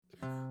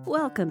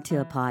Welcome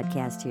to a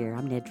podcast here.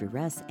 I'm Nedra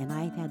Russ, and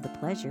I've had the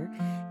pleasure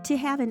to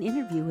have an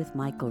interview with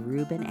Michael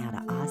Rubin out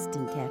of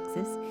Austin,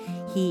 Texas.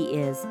 He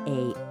is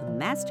a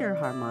master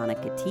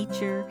harmonica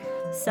teacher,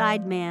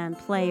 sideman,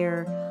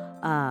 player,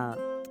 uh,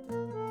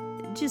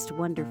 just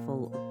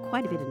wonderful,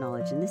 quite a bit of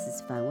knowledge, and this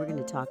is fun. We're going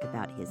to talk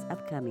about his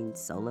upcoming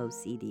solo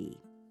CD.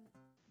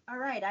 All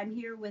right, I'm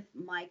here with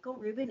Michael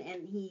Rubin,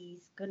 and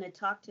he's going to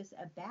talk to us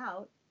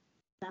about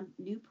some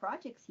new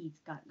projects he's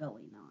got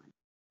going on.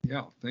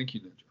 Yeah, thank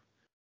you, Ninja.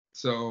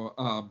 So,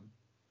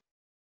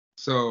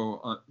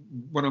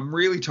 what I'm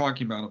really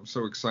talking about, I'm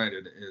so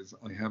excited, is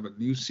I have a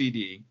new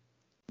CD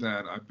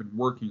that I've been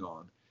working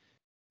on.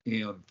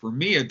 And for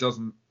me, it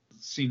doesn't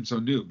seem so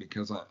new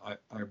because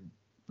I've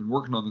been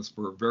working on this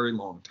for a very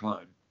long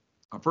time.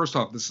 First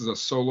off, this is a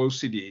solo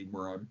CD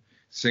where I'm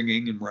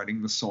singing and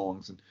writing the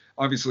songs. And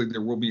obviously,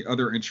 there will be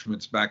other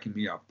instruments backing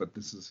me up, but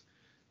this is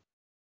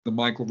the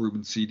Michael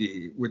Rubin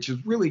CD, which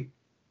is really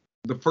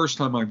the first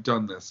time I've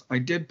done this. I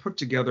did put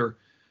together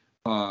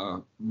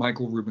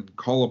Michael Rubin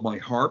Call of My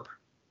Harp,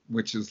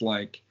 which is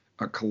like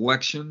a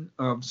collection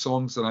of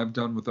songs that I've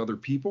done with other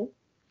people.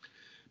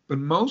 But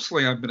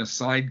mostly I've been a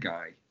side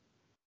guy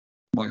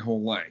my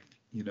whole life,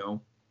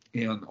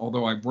 and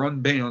although I've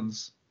run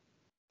bands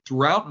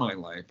throughout my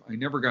life, I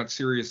never got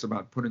serious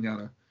about putting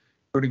out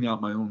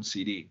my own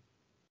CD.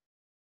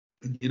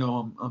 And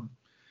I'm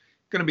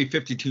going to be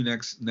 52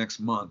 next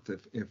month.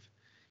 If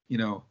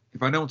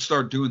I don't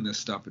start doing this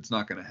stuff, it's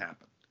not going to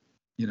happen.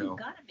 You've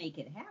got to make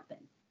it happen.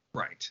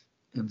 Right.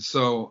 And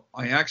so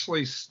I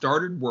actually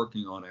started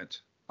working on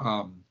it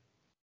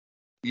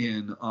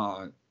in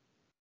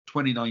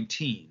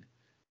 2019,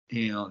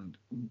 and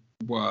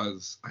I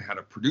had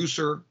a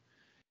producer,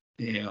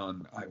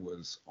 and I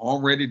was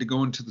all ready to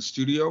go into the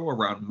studio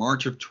around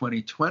March of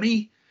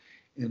 2020.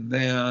 And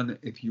then,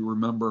 if you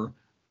remember,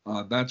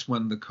 that's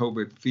when the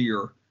COVID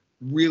fear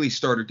really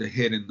started to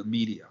hit in the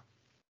media.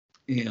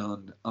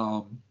 And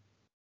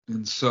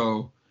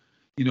so,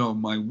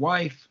 my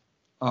wife,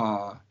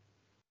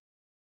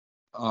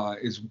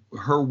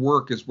 her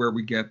work is where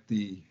we get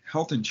the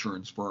health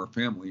insurance for our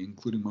family,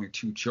 including my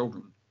two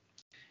children.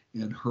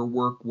 And her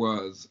work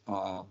was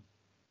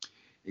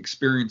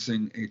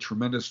experiencing a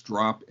tremendous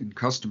drop in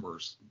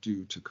customers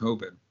due to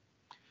COVID.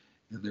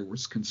 And there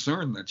was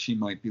concern that she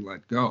might be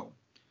let go.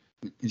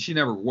 And she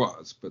never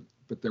was, but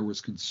there was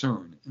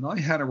concern. And I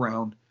had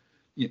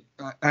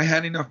I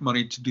had enough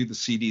money to do the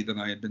CD that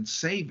I had been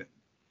saving.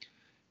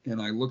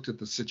 And I looked at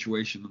the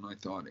situation and I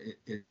thought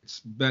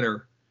it's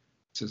better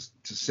to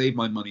save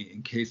my money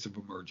in case of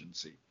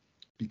emergency,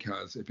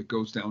 because if it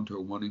goes down to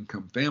a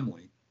one-income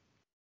family,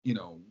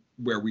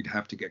 where we'd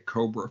have to get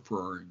COBRA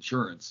for our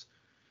insurance,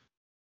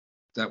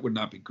 that would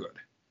not be good,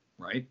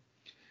 right?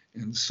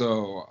 And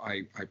so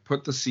I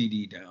put the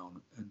CD down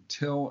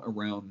until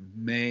around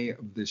May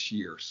of this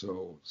year.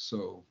 So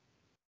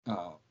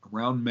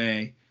around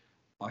May,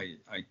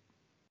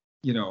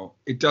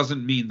 it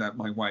doesn't mean that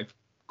my wife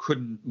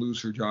couldn't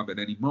lose her job at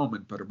any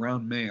moment, but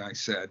around May I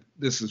said,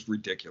 this is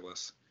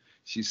ridiculous.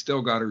 She's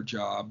still got her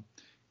job.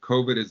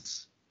 COVID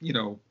is,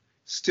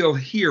 still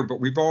here, but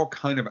we've all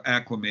kind of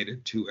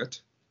acclimated to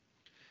it.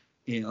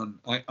 And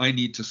I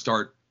need to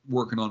start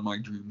working on my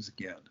dreams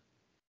again.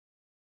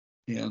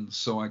 And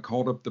so I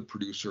called up the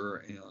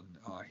producer, and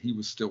he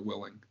was still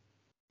willing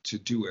to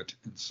do it.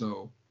 And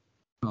so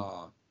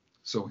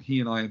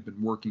he and I have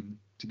been working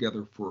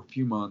together for a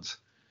few months.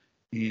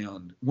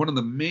 And one of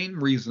the main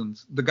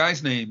reasons, the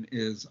guy's name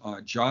is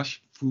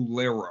Josh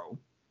Fulero.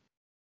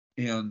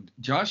 And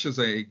Josh is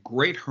a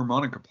great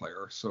harmonica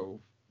player,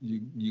 so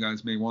you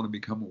guys may want to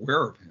become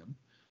aware of him.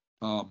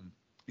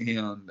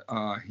 And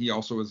he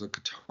also is a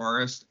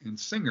guitarist and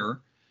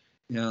singer,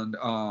 and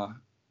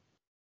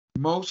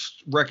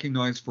most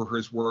recognized for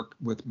his work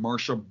with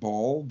Marcia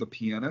Ball, the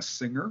pianist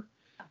singer,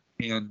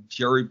 and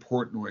Jerry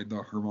Portnoy,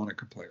 the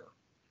harmonica player.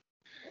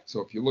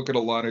 So if you look at a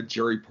lot of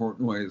Jerry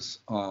Portnoy's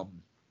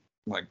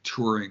like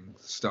touring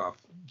stuff,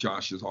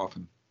 Josh is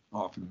often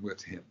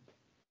with him.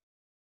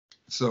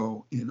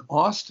 So in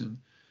Austin,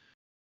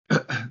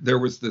 there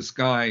was this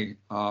guy,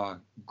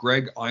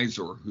 Greg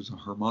Iser, who's a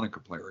harmonica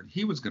player, and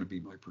he was going to be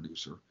my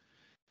producer.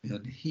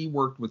 And he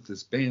worked with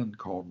this band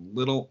called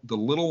the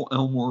Little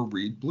Elmore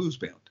Reed Blues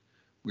Band,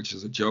 which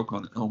is a joke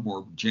on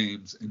Elmore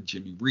James and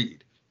Jimmy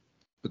Reed.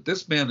 But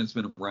this band has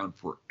been around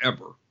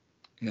forever,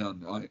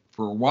 and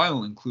for a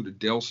while included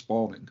Dale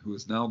Spalding, who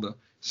is now the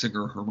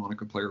singer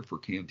harmonica player for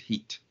Canned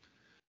Heat.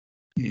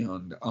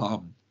 And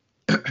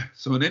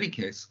so in any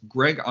case,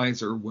 Greg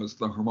Iser was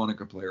the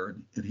harmonica player,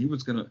 and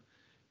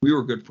we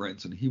were good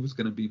friends, and he was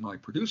going to be my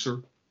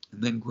producer.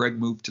 And then Greg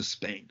moved to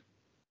Spain.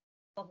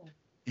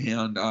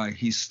 And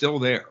he's still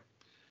there.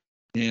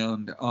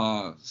 And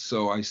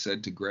so I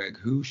said to Greg,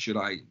 who should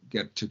I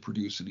get to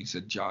produce? And he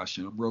said, Josh.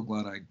 And I'm real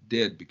glad I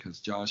did, because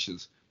Josh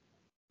is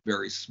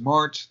very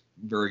smart,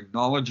 very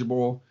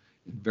knowledgeable,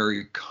 and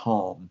very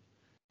calm.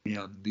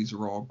 And these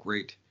are all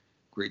great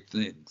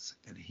things.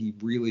 And he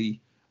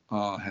really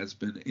has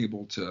been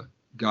able to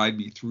guide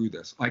me through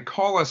this. I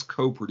call us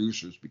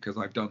co-producers because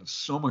I've done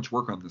so much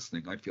work on this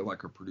thing. I feel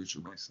like a producer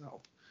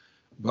myself,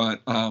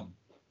 but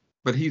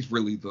he's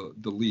really the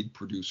lead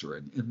producer.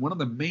 And one of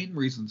the main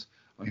reasons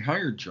I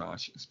hired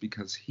Josh is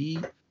because he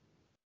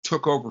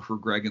took over for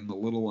Greg in the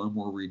Little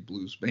Elmore Reed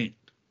Blues Band.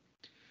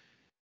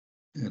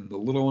 And the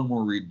Little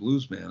Elmore Reed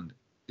Blues Band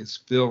is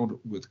filled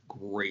with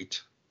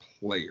great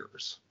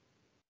players.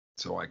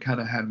 So I kind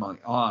of had my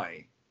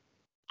eye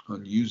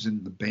on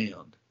using the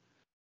band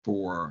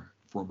for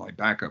my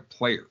backup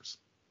players.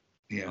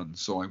 And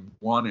so I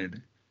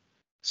wanted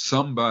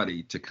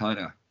somebody to kind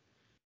of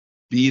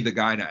be the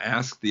guy to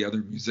ask the other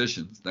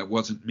musicians. That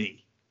wasn't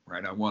me,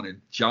 right? I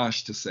wanted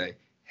Josh to say,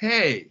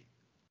 hey,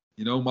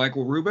 you know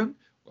Michael Rubin?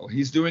 Well,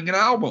 he's doing an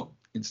album.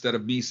 Instead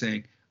of me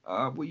saying,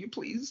 will you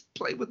please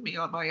play with me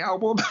on my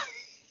album?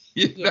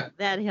 Yeah,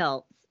 that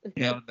helps.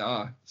 And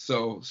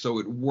so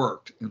it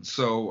worked. And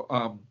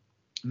so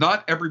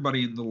not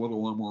everybody in the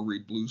Little Elmore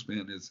Reed Blues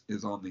Band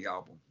is on the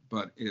album,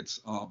 but it's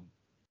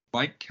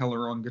Mike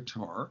Keller on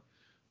guitar,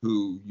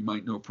 who you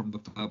might know from the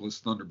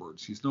Fabulous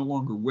Thunderbirds. He's no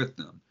longer with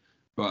them,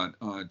 but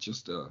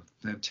just a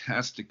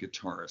fantastic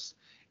guitarist.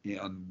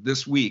 And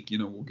this week,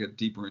 we'll get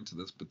deeper into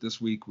this, but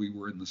this week we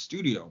were in the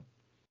studio,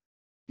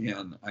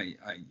 and I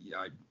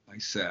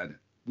said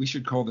we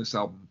should call this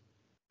album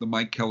the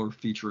Mike Keller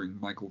featuring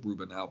Michael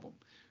Rubin album,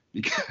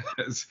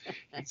 because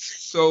it's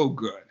so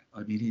good.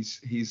 I mean,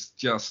 he's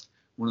just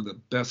one of the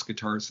best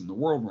guitarists in the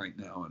world right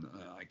now, and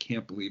I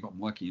can't believe I'm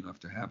lucky enough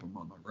to have him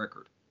on my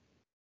record.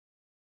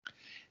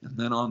 And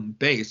then on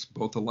bass,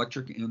 both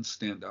electric and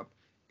stand-up,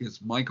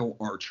 is Michael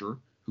Archer,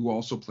 who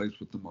also plays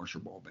with the Marcia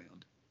Ball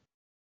Band.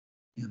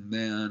 And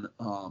then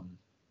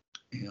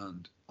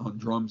and on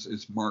drums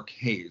is Mark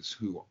Hayes,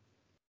 who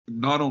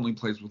not only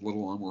plays with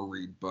Little Elmore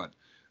Reed, but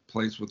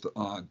plays with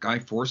Guy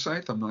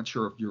Forsyth. I'm not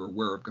sure if you're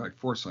aware of Guy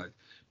Forsyth,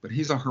 but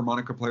he's a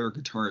harmonica player,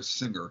 guitarist,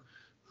 singer,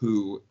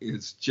 who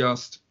is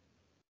just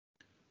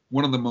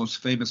one of the most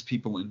famous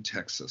people in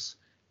Texas.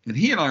 And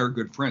he and I are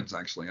good friends,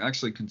 actually. I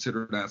actually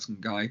considered asking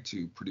Guy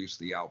to produce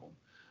the album.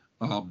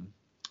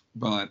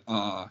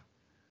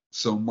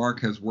 So Mark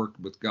has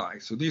worked with Guy.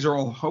 So these are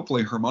all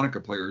hopefully harmonica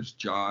players,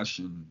 Josh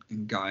and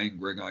Guy and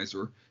Greg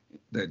Iser,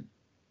 that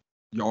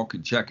y'all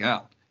can check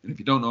out. And if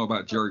you don't know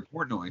about Jerry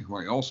Portnoy, who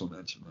I also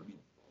mentioned, I mean,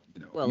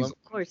 well, of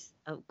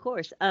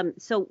course.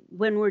 So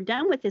when we're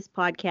done with this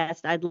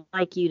podcast, I'd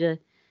like you to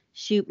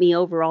shoot me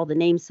over all the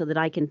names so that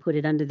I can put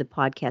it under the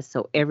podcast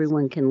so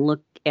everyone can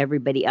look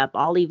everybody up.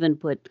 I'll even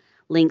put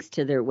links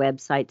to their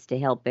websites to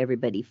help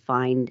everybody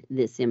find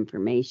this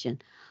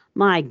information.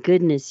 My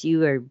goodness,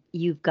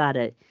 you've got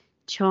a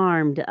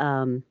charmed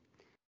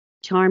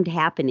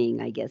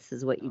happening, I guess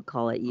is what you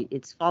call it.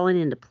 It's fallen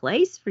into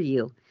place for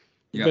you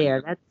there.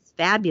 Yeah. That's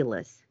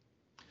fabulous.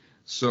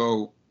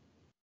 So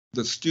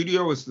the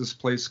studio is this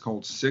place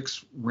called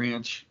Six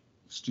String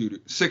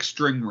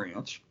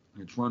Ranch.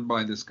 It's run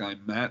by this guy,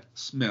 Matt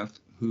Smith,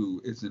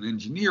 who is an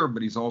engineer,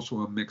 but he's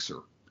also a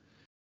mixer.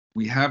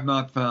 We have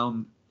not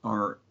found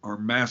our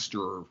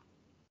master,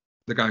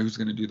 the guy who's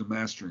going to do the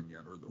mastering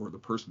yet, or the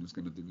person who's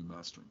going to do the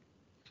mastering.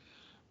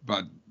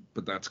 But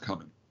that's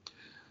coming.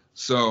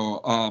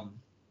 So,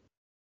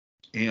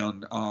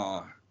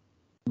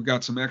 we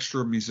got some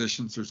extra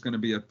musicians. There's going to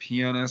be a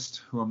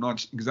pianist who I'm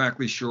not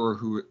exactly sure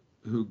who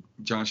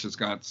Josh has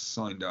got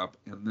signed up,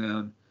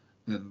 and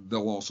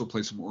they'll also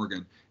play some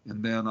organ.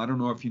 And then I don't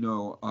know if you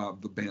know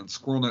the band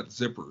Squirrelnut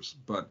Zippers,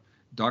 but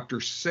Dr.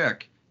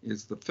 Sick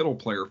is the fiddle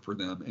player for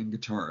them and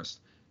guitarist.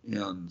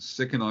 And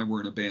Sick and I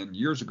were in a band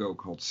years ago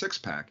called Six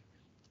Pack,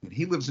 and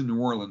he lives in New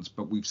Orleans,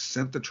 but we've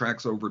sent the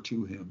tracks over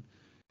to him,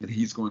 and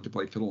he's going to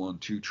play fiddle on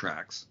 2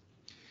 tracks.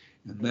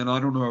 And then I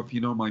don't know if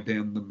you know my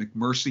band, the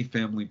McMurcy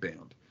Family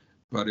Band,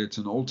 but it's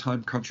an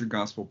old-time country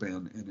gospel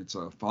band, and it's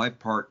a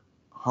 5-part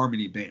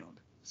harmony band,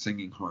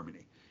 singing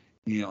harmony.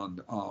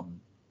 And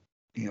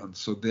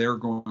so they're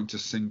going to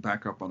sing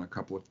back up on a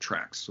couple of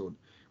tracks. So it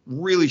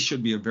really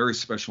should be a very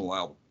special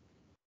album.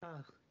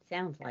 Oh,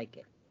 sounds like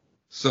it.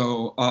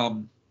 So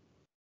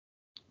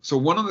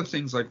one of the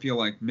things I feel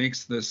like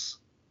makes this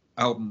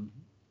album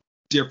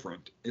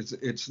different is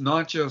it's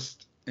not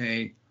just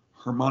a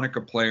harmonica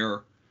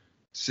player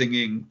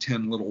singing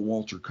 10 Little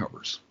Walter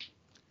covers.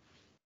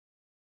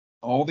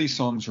 All these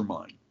songs are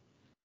mine.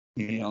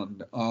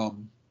 And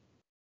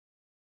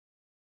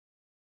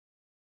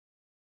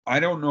I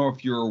don't know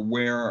if you're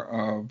aware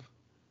of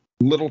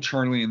Little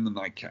Charlie and the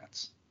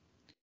Nightcats.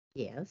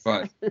 Yes.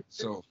 But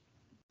so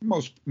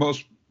most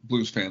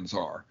blues fans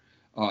are.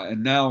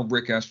 And now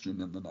Rick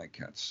Estrin and the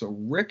Nightcats. So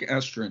Rick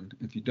Estrin,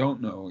 if you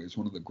don't know, is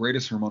one of the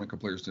greatest harmonica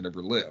players that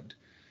ever lived,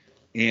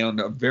 and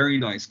a very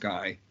nice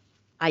guy.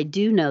 I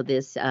do know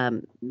this.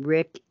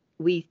 Rick,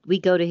 we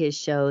go to his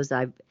shows.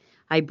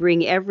 I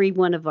bring every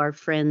one of our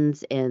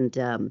friends,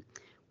 and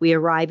we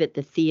arrive at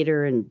the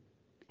theater,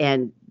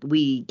 and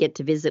we get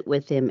to visit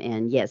with him.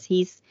 And yes,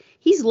 he's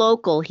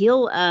local.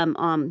 He'll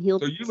So you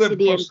live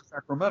close to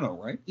Sacramento,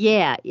 right?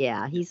 Yeah.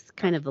 He's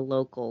kind of a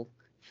local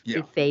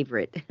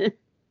favorite.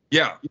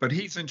 Yeah, but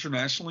he's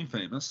internationally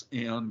famous,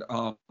 and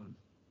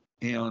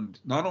And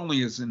not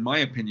only is, in my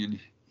opinion,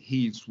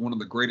 he's one of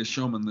the greatest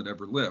showmen that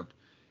ever lived,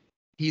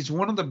 he's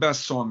one of the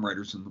best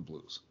songwriters in the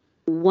blues.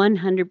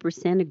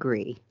 100%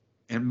 agree.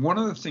 And one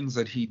of the things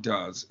that he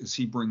does is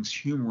he brings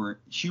humor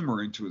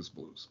into his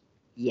blues.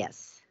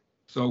 Yes.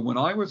 So when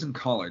I was in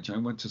college, I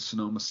went to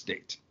Sonoma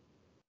State.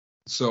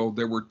 So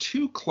there were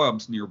two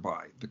clubs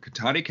nearby, the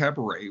Cotati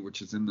Cabaret,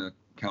 which is in the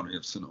county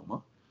of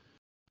Sonoma,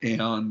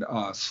 and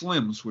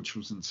Slim's, which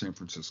was in San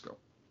Francisco.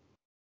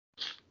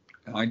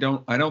 I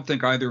don't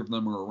think either of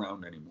them are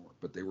around anymore,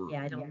 but they were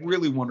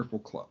really wonderful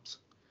clubs.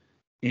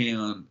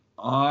 And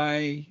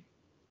I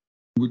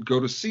would go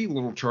to see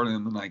Little Charlie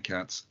and the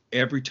Nightcats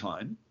every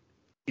time.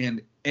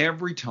 And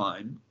every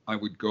time I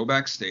would go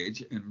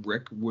backstage, and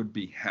Rick would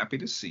be happy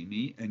to see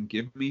me and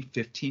give me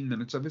 15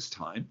 minutes of his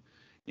time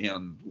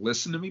and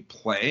listen to me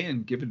play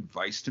and give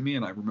advice to me.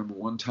 And I remember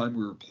one time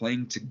we were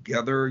playing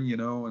together,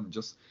 and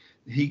just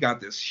he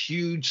got this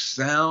huge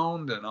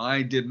sound and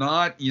I did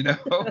not, and it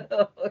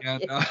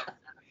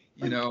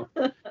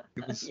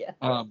was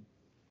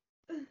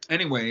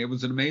anyway, it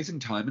was an amazing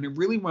time, and it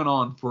really went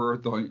on for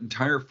the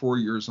entire 4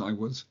 years I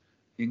was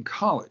in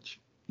college,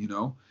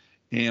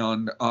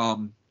 and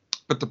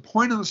but the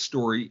point of the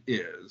story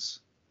is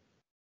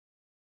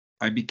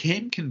I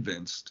became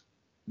convinced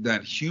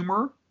that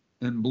humor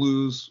and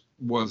blues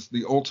was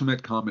the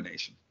ultimate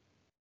combination.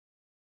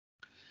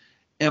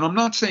 And I'm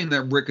not saying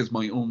that Rick is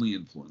my only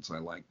influence. I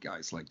like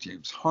guys like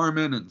James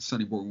Harmon and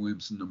Sonny Boy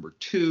Williamson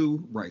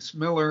 #2, Rice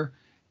Miller,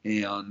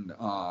 and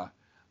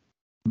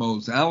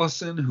Mose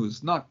Allison,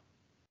 who's not,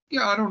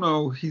 I don't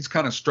know, he's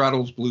kind of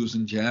straddles blues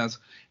and jazz.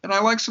 And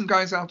I like some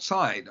guys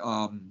outside,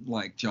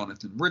 like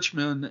Jonathan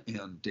Richman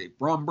and Dave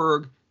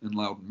Bromberg and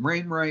Loudon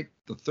Wainwright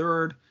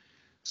III.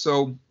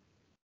 So,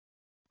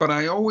 but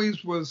I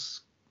always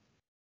was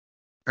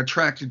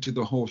attracted to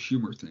the whole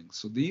humor thing.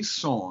 So these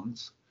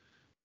songs,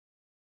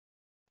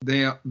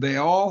 they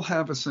all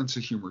have a sense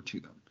of humor to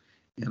them.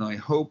 And I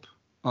hope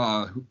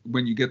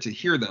when you get to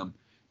hear them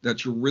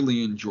that you'll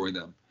really enjoy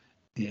them,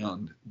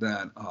 and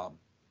that,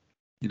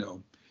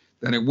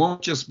 that it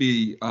won't just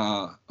be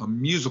a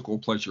musical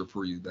pleasure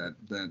for you,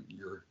 that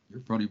your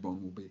funny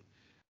bone will be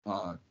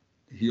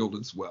healed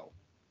as well.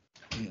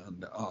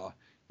 And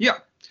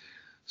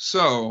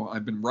so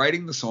I've been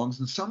writing the songs,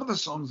 and some of the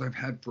songs I've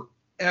had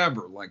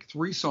forever, like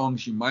 3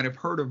 songs you might have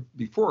heard of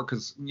before,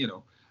 because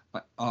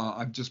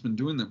I've just been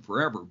doing them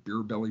forever.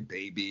 Beer Belly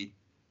Baby,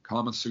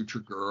 Kama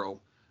Sutra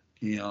Girl,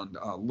 and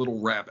Little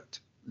Rabbit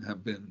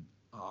have been,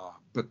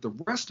 but the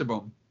rest of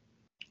them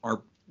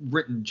are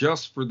written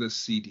just for this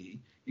CD,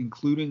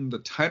 including the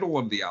title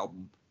of the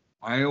album,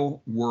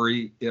 I'll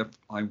Worry If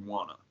I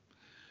Wanna.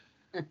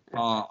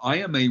 I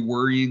am a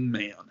worrying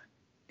man,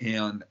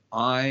 and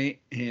I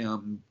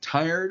am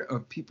tired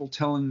of people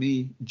telling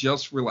me,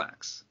 just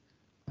relax.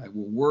 I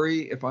will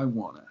worry if I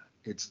wanna.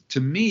 To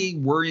me,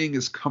 worrying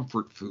is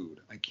comfort food.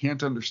 I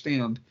can't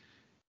understand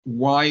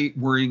why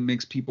worrying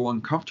makes people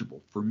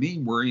uncomfortable. For me,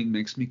 worrying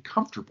makes me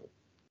comfortable.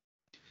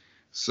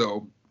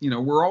 So,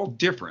 we're all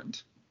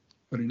different.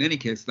 But in any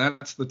case,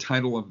 that's the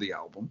title of the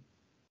album.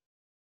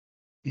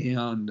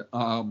 And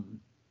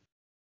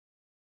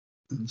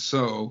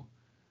so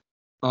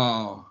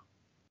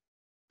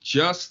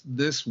just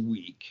this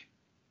week,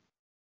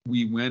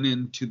 we went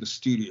into the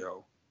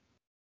studio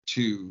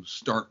to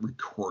start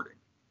recording.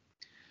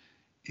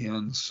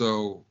 And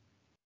so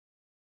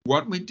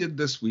what we did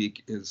this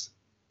week is,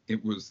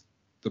 it was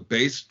the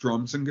bass,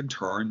 drums, and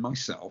guitar, and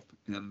myself,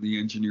 and the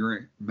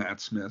engineer,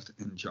 Matt Smith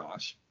and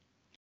Josh.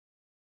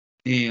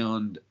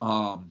 And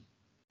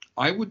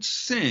I would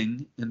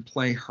sing and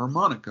play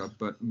harmonica,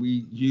 but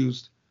we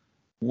used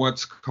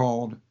what's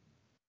called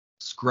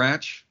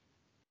scratch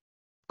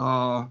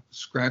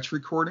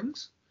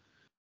recordings,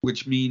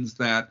 which means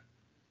that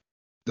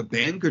the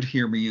band could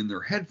hear me in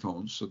their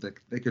headphones, so that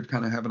they could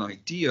kind of have an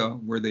idea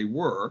where they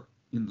were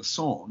in the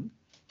song.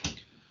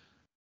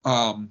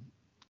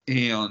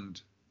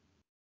 And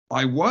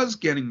I was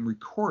getting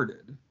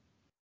recorded,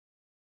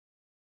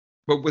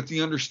 but with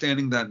the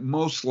understanding that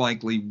most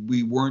likely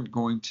we weren't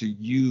going to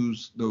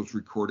use those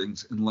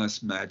recordings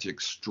unless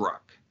magic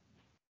struck.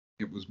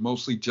 It was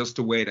mostly just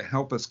a way to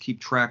help us keep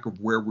track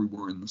of where we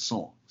were in the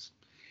songs.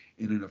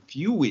 And in a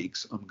few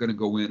weeks, I'm going to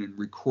go in and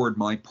record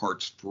my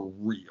parts for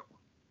real.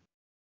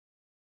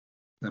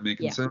 That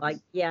making sense?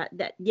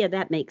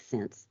 That makes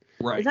sense.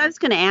 Right. I was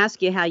going to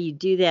ask you how you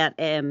do that,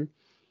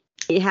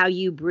 how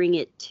you bring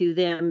it to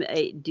them.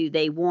 Do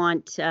they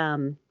want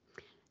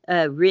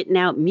written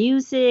out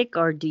music,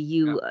 or do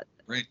you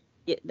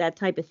that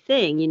type of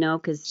thing?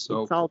 Because it's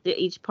all,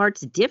 each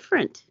part's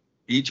different.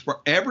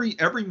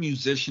 Every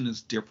musician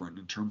is different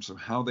in terms of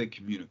how they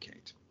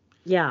communicate.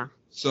 Yeah.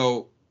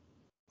 So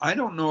I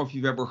don't know if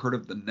you've ever heard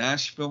of the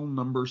Nashville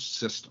number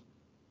system,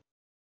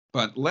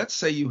 but let's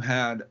say you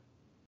had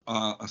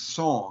a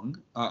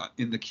song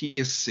in the key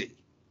of C,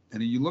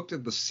 and you looked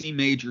at the C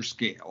major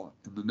scale,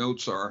 and the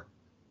notes are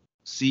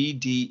C,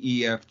 D,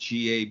 E, F,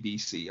 G, A, B,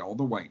 C, all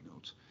the white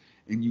notes,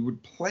 and you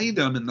would play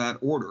them in that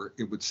order.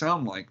 It would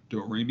sound like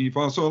do, re, mi,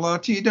 fa, sol, la,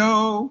 ti,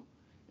 do,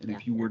 And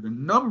if you were to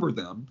number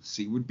them,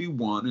 C would be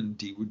 1 and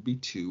D would be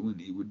 2 and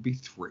E would be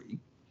 3.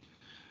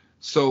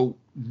 So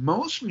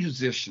most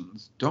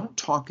musicians don't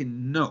talk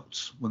in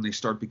notes when they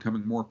start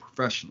becoming more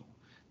professional.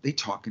 They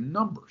talk in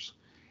numbers.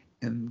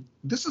 And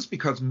this is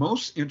because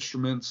most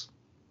instruments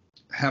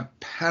have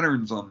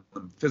patterns on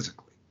them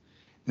physically.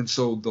 And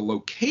so the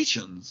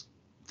locations,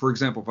 for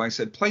example, if I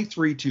said play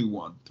 3, 2,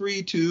 1,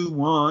 3, 2,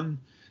 1,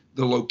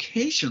 the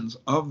locations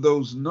of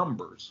those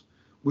numbers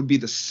would be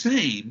the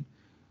same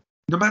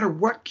no matter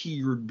what key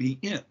you'd be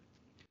in.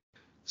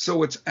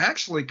 So it's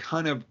actually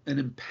kind of an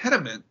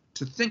impediment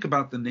to think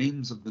about the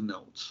names of the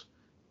notes.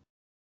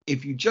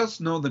 If you just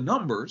know the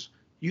numbers,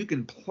 you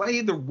can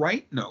play the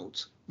right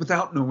notes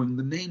without knowing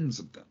the names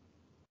of them.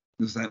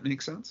 Does that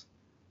make sense?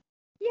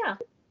 Yeah.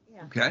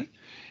 Okay.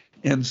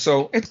 And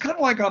so it's kind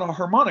of like on a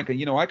harmonica.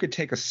 You know, I could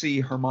take a C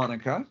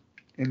harmonica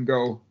and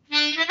go.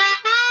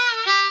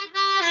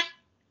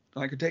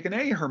 I could take an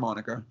A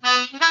harmonica.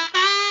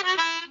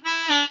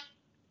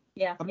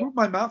 Yeah. I moved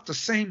my mouth the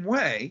same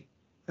way,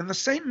 and the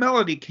same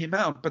melody came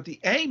out, but the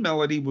A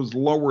melody was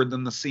lower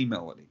than the C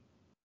melody.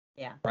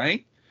 Yeah.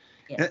 Right?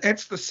 Yeah.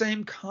 It's the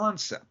same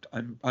concept.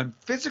 I'm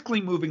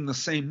physically moving the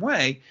same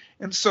way,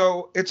 and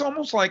so it's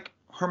almost like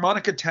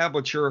harmonica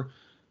tablature,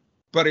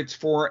 but it's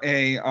for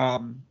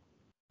the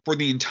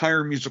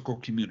entire musical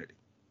community.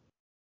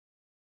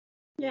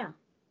 Yeah.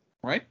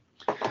 Right?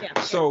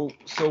 Yeah. So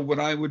what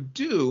I would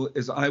do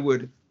is I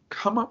would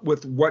come up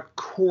with what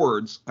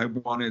chords I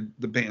wanted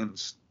the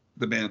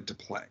band to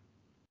play.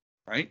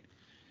 Right?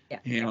 Yeah.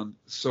 And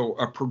so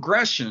a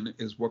progression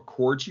is what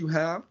chords you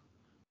have,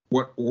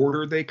 what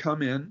order they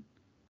come in,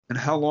 and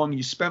how long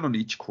you spend on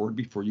each chord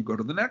before you go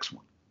to the next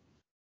one.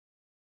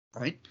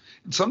 Right?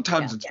 And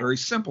sometimes it's very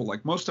simple.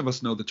 Like most of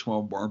us know the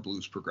 12-bar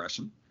blues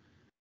progression.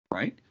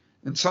 Right?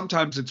 And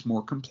sometimes it's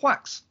more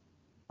complex.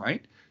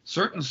 Right?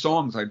 Certain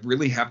songs I'd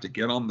really have to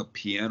get on the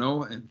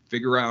piano and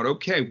figure out,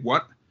 okay,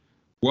 what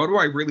do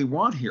I really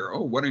want here?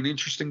 Oh, what an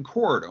interesting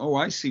chord. Oh,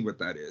 I see what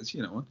that is,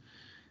 you know.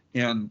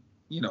 And,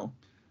 you know,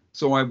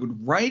 so I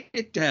would write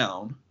it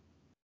down.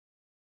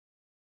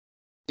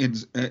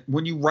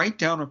 When you write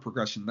down a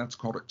progression, that's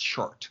called a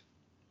chart.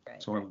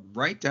 Right. So I would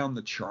write down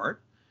the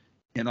chart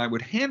and I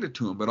would hand it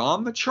to him. But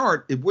on the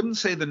chart, it wouldn't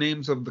say the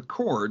names of the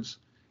chords.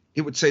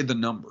 It would say the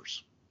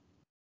numbers.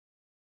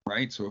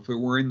 Right? So if it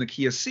were in the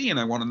key of C and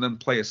I wanted them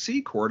to play a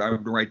C chord, I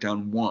would write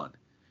down 1.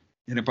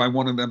 And if I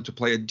wanted them to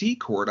play a D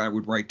chord, I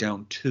would write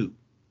down 2.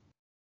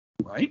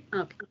 Right?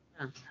 Okay.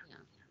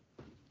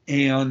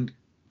 And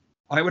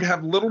I would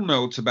have little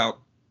notes about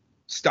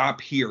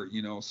stop here,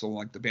 you know, so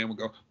like the band would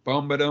go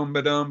bum ba dum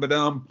ba dum ba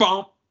dum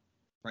bum.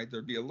 Right?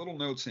 There'd be a little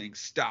note saying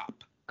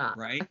stop.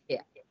 Right?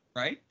 Yeah.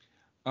 Right?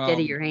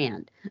 Steady your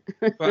hand.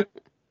 but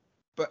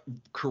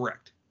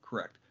correct.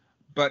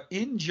 But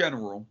in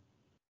general,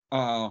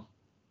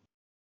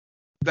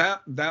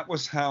 that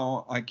was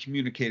how I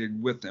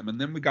communicated with them.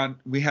 And then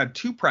we had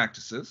 2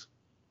 practices,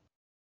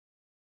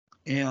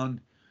 and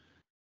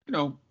you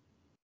know,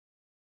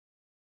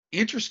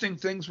 interesting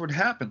things would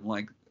happen,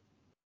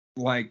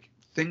 like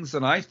things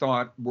that I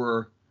thought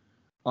were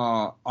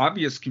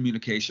obvious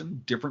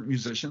communication. Different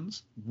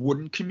musicians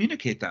wouldn't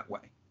communicate that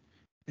way,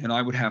 and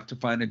I would have to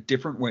find a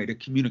different way to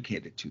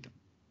communicate it to them.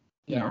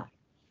 You know?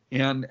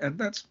 And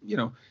that's, you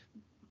know,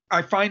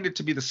 I find it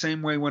to be the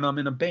same way when I'm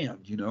in a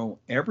band. You know,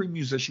 every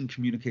musician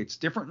communicates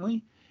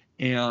differently.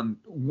 And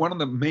one of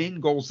the main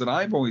goals that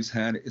I've always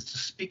had is to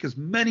speak as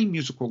many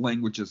musical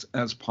languages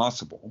as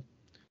possible.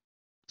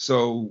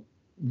 So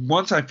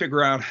once I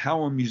figure out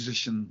how a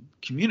musician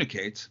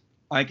communicates,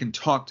 I can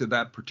talk to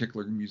that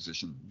particular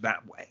musician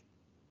that way.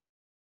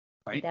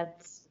 Right?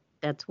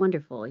 That's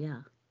wonderful.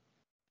 Yeah.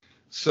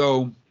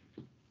 So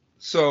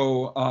we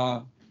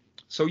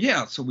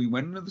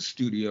went into the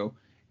studio.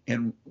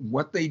 And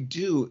what they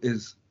do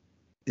is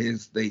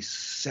they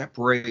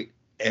separate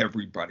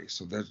everybody.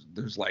 So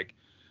there's like,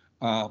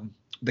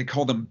 they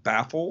call them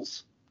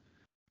baffles,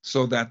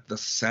 so that the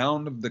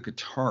sound of the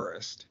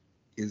guitarist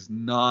is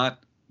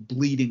not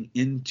bleeding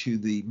into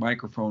the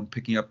microphone,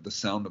 picking up the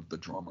sound of the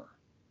drummer.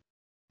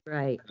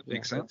 Right. That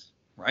makes sense,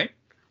 right?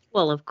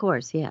 Well, of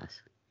course,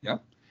 yes.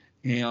 Yep.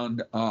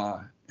 And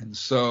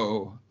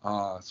so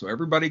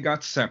everybody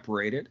got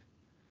separated.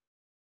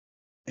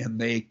 And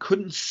they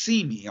couldn't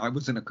see me. I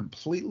was in a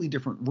completely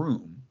different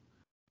room,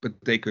 but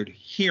they could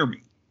hear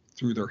me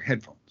through their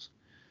headphones.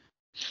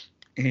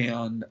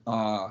 And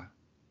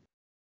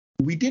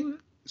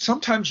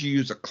sometimes you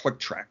use a click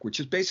track, which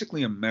is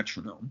basically a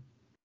metronome.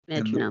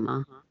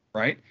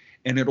 Right?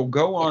 And it'll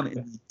go on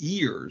in the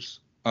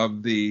ears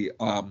of the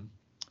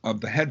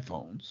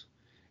headphones,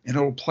 and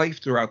it'll play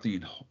throughout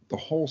the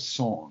whole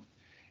song.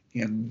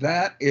 And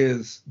that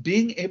is,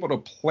 being able to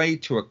play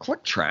to a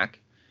click track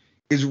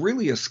is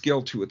really a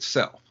skill to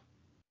itself.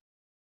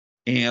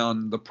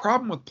 And the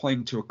problem with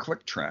playing to a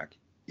click track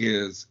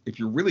is, if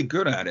you're really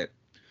good at it,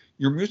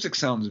 your music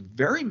sounds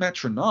very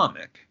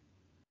metronomic,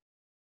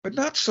 but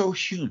not so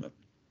human.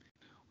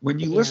 When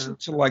you listen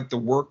to like the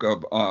work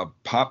of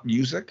pop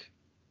music,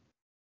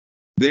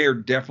 they're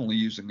definitely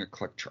using a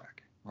click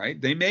track. right?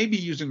 They may be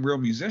using real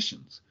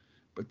musicians,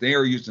 but they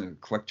are using a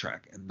click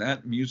track, and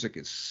that music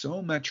is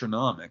so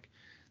metronomic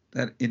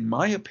that, in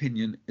my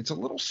opinion, it's a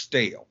little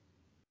stale.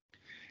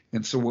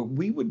 And so what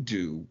we would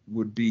do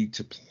would be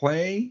to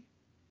play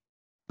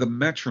the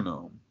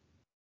metronome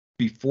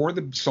before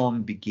the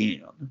song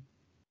began,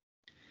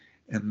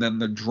 and then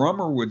the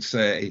drummer would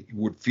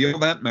feel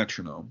that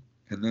metronome,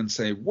 and then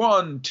say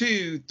 1,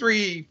 2,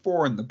 3,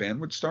 4, and the band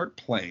would start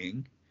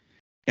playing,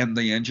 and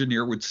the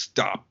engineer would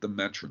stop the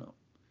metronome.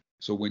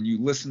 So when you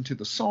listen to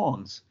the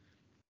songs,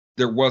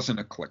 there wasn't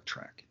a click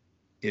track.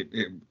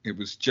 It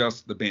was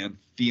just the band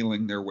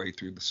feeling their way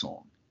through the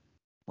song,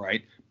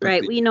 right? But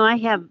Right. Well, I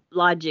have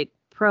Logic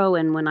Pro,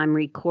 and when I'm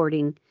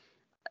recording,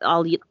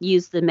 I'll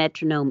use the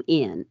metronome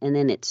in, and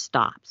then it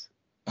stops.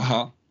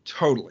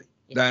 Totally.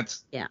 Yeah.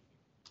 That's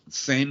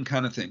same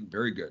kind of thing.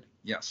 Very good.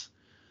 Yes.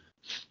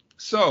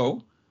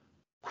 So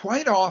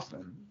quite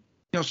often,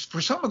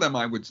 for some of them,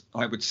 I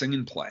would sing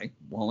and play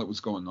while it was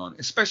going on,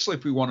 especially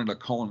if we wanted a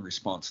call and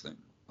response thing.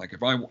 Like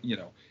if I,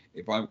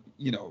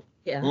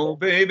 oh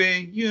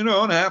baby, you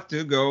don't have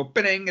to go,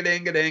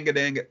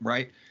 ba-ding-a-ding-a-ding-a-ding,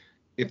 right?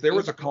 If there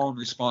was a call and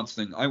response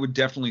thing, I would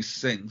definitely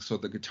sing so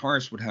the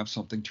guitarist would have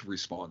something to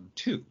respond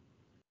to,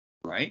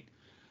 right?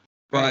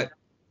 But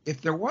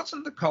if there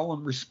wasn't the call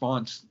and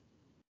response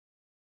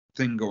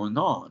thing going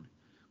on,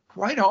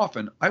 quite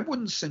often I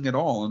wouldn't sing at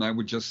all, and I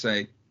would just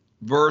say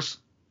verse,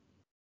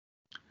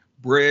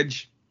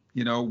 bridge,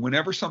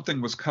 whenever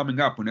something was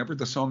coming up, whenever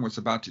the song was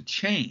about to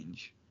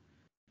change,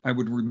 I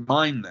would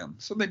remind them,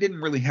 so they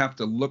didn't really have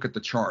to look at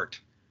the chart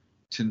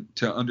to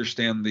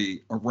understand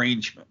the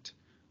arrangement,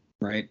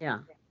 right? Yeah.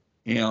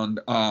 And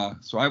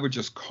so I would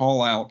just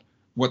call out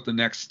what the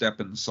next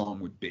step in the song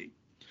would be.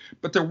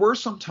 But there were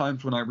some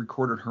times when I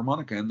recorded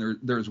harmonica, and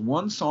there's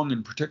one song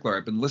in particular.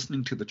 I've been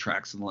listening to the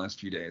tracks in the last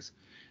few days,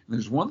 and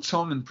there's one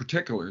song in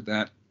particular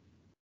that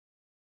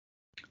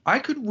I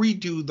could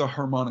redo the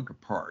harmonica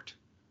part,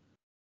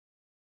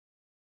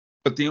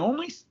 but the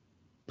only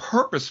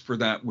purpose for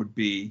that would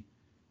be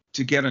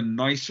to get a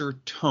nicer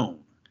tone.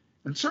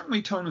 And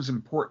certainly tone is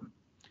important,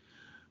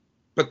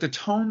 but the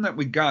tone that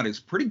we got is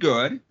pretty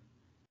good,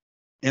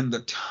 and the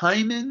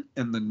timing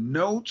and the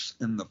notes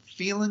and the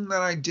feeling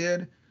that I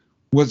did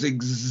was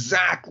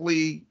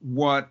exactly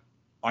what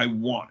I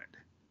wanted.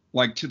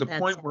 Like to the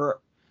point where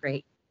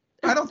great.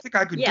 I don't think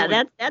I could do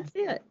it. That's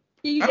it.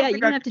 You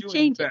don't have to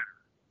change it.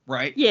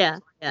 Right? Yeah.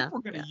 We're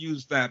going to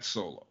use that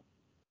solo,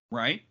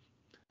 right?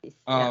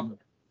 Yeah.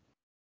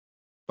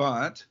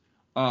 But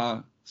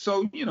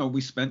so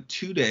we spent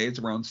 2 days,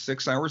 around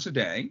 6 hours a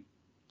day,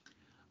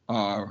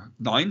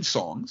 9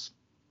 songs,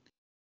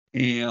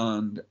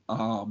 and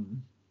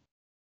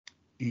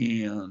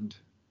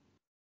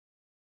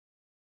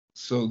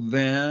so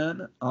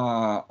then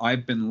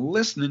I've been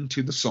listening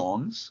to the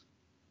songs.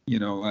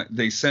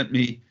 They sent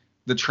me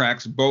the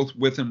tracks both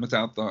with and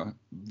without the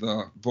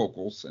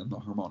vocals and the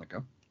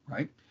harmonica,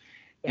 right?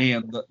 Yeah.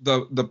 And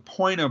the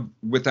point of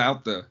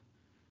without the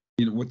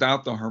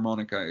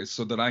harmonica is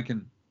so that I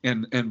can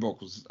and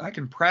vocals, I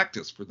can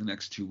practice for the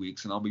next 2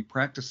 weeks, and I'll be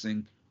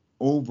practicing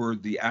over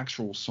the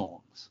actual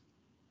songs,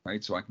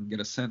 right? So I can get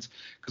a sense,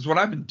 because what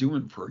I've been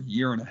doing for a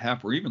year and a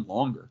half or even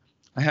longer,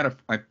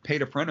 I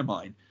paid a friend of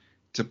mine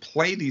to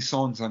play these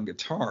songs on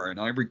guitar,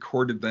 and I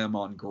recorded them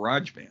on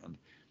GarageBand,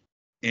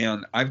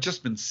 and I've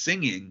just been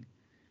singing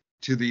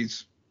to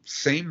these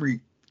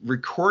same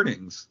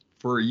recordings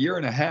for a year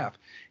and a half.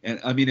 And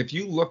I mean, if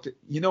you looked at,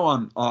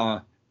 on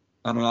an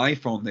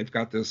iPhone, they've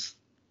got this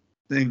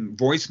thing,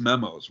 voice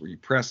memos, where you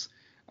press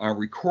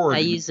record. I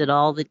use it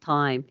all the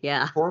time.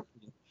 Yeah.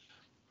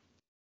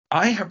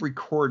 I have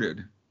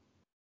recorded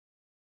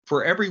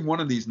for every one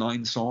of these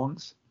 9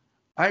 songs,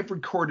 I've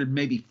recorded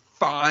maybe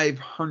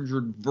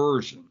 500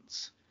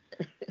 versions,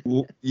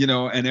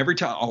 and every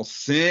time I'll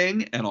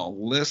sing and I'll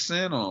listen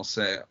and I'll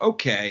say,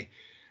 okay,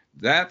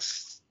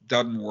 that's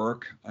doesn't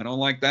work. I don't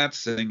like that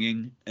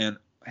singing. And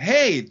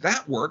hey,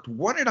 that worked.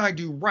 What did I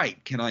do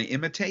right? Can I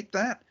imitate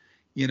that?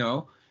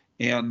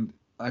 And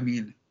I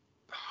mean,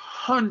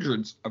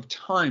 hundreds of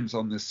times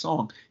on this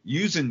song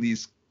using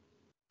these,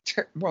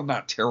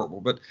 not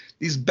terrible, but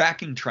these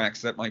backing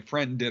tracks that my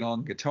friend did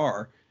on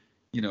guitar,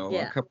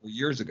 a couple of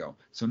years ago.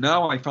 So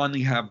now I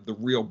finally have the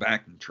real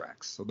backing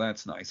tracks. So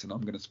that's nice. And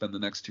I'm going to spend the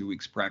next 2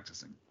 weeks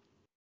practicing.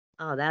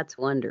 Oh, that's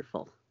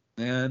wonderful.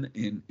 And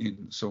in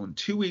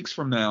 2 weeks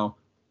from now,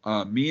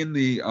 me and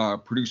the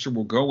producer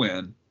will go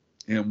in,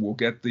 and we'll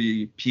get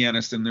the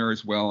pianist in there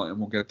as well, and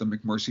we'll get the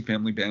McMurcy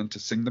Family Band to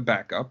sing the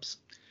backups.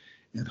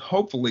 And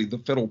hopefully the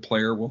fiddle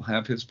player will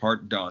have his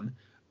part done.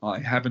 I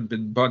haven't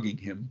been bugging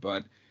him,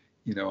 but,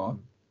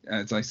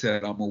 as I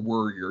said, I'm a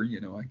worrier.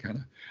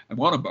 I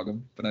want to bug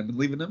him, but I've been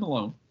leaving him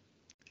alone.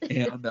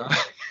 And,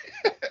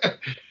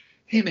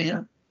 hey,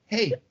 man,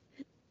 hey,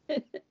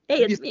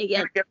 it's me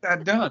again. Get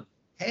that done.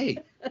 Hey,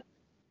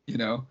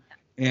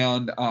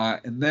 and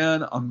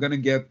then I'm going to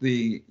get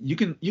you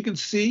can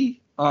see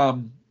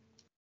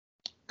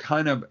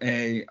kind of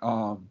a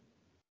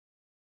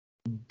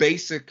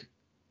basic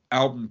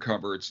album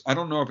cover. I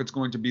don't know if it's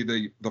going to be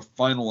the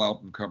final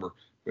album cover,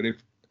 but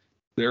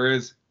There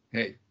is.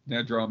 Hey,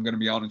 Nedra, I'm going to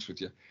be honest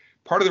with you.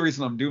 Part of the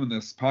reason I'm doing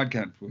this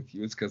podcast with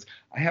you is because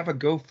I have a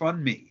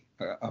GoFundMe,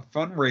 a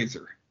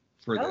fundraiser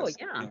for Oh, this.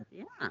 yeah.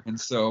 Yeah. And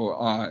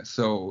so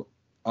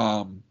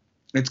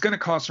it's going to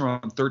cost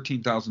around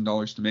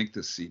 $13,000 to make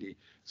this CD.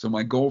 So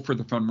my goal for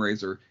the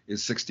fundraiser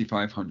is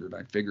 $6,500.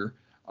 I figure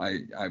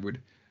I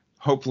would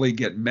hopefully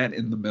get met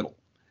in the middle.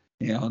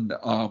 And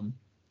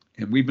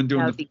we've been doing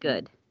That would be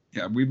good.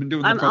 we've been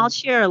doing the I'll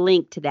share a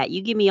link to that.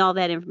 You give me all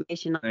that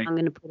information. Thank I'm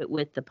going to put it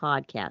with the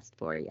podcast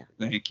for you.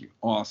 Thank you.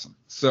 Awesome.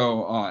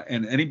 So,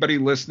 and anybody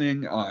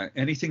listening,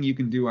 anything you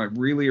can do, I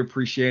really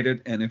appreciate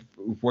it. And if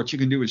what you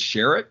can do is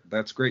share it,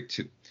 that's great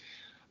too.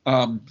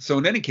 So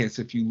in any case,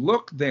 if you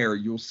look there,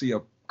 you'll see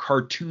a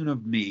cartoon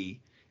of me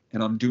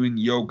and I'm doing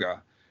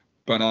yoga,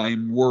 but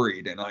I'm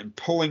worried and I'm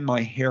pulling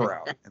my hair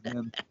out. And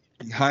then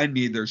behind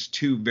me, there's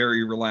two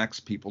very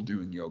relaxed people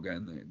doing yoga,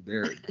 and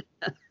they're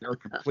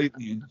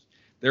completely,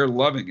 they're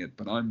loving it,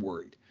 but I'm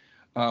worried.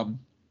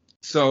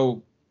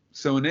 So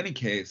in any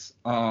case,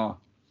 that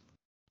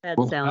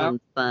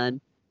sounds fun.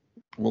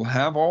 We'll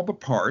have all the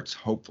parts,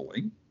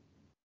 hopefully,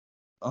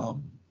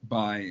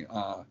 by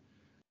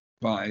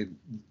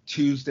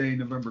Tuesday,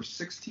 November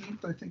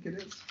 16th, I think it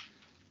is.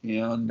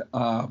 And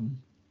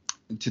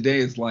today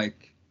is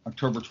like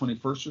October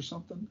 21st or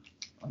something.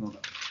 I don't know.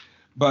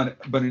 But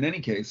in any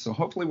case, so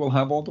hopefully we'll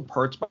have all the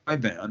parts by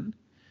then,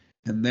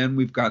 and then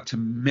we've got to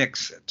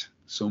mix it.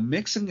 So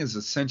mixing is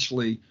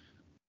essentially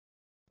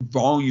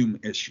volume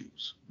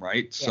issues,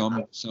 right?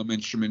 Yeah. Some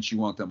instruments you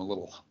want them a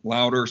little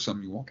louder,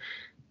 some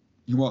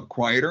you want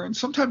quieter, and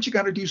sometimes you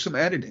got to do some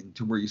editing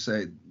to where you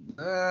say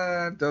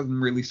it doesn't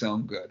really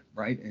sound good,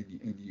 right?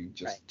 And you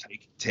just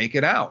take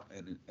it out,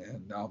 and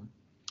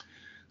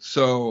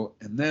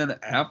then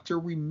after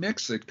we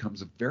mix it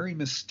comes a very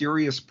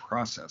mysterious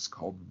process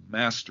called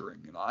mastering,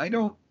 and I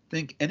don't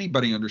think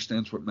anybody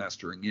understands what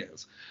mastering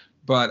is,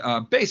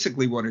 but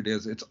basically what it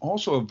is, it's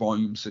also a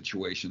volume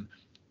situation.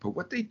 But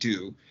what they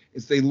do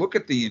is they look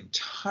at the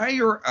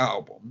entire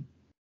album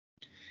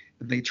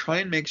and they try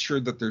and make sure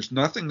that there's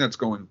nothing that's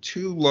going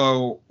too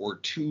low or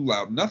too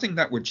loud, nothing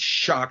that would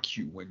shock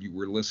you when you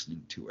were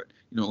listening to it.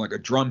 You know, like a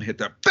drum hit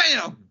that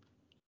bam.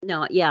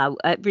 No, yeah,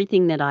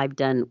 everything that I've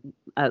done,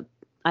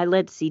 I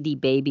let CD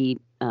Baby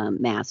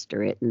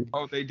master it. And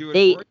they do it for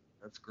you?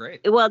 That's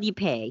great. Well, you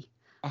pay.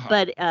 Uh-huh.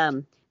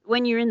 But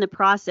when you're in the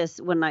process,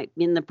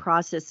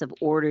 of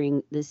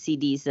ordering the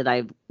CDs that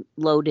I've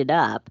loaded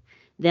up,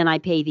 then I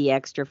pay the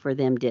extra for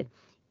them to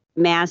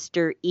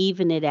master,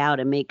 even it out,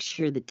 and make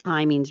sure the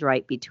timing's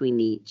right between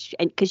each.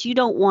 And because you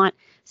don't want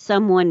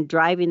someone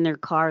driving their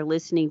car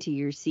listening to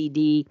your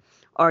CD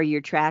or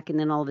your track, and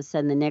then all of a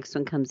sudden the next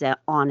one comes out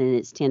on and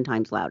it's 10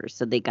 times louder.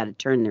 So they got to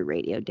turn their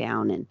radio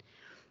down. And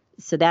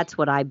so that's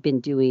what I've been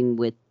doing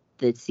with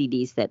the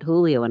CDs that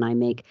Julio and I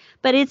make.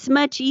 But it's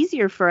much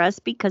easier for us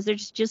because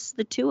there's just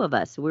the two of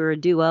us. We're a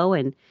duo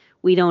and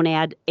we don't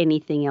add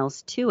anything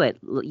else to it.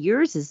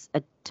 Yours is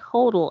a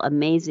total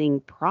amazing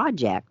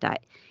project. It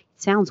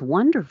sounds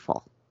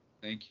wonderful.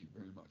 Thank you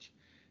very much.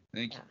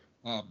 Thank you.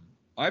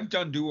 I've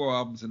done duo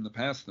albums in the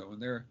past though,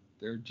 and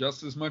they're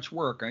just as much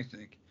work, I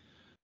think.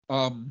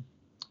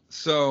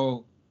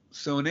 So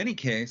in any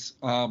case,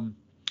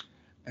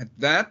 at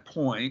that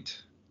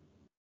point,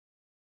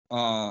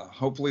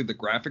 hopefully the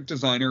graphic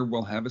designer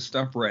will have his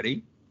stuff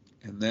ready,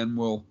 and then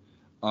we'll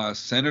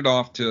send it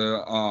off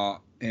to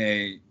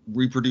a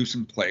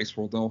reproducing place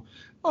where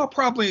I'll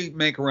probably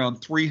make around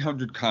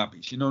 300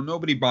 copies. You know,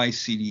 nobody buys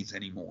CDs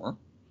anymore.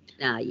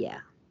 Yeah.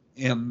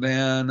 And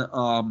then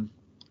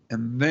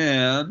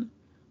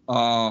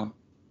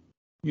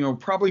you know,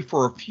 probably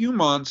for a few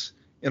months,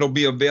 it'll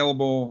be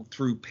available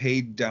through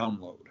paid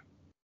download,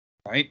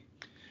 right?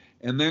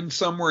 And then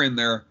somewhere in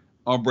there,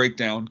 I'll break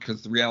down,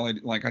 because the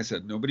reality, like I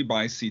said, nobody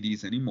buys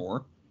CDs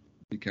anymore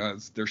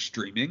because they're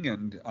streaming,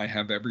 and I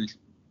have every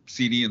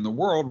CD in the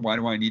world. Why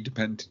do I need to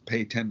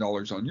pay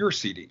 $10 on your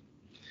CD?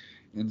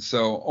 And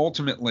so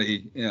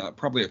ultimately,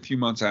 probably a few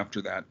months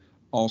after that,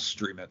 I'll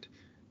stream it.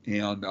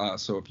 And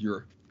so if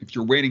you're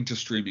waiting to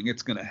streaming,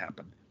 it's going to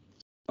happen.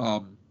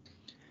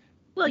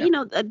 Well, you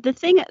know, the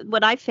thing,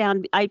 what I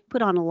found, I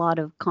put on a lot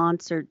of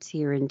concerts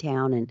here in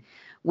town, and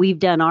we've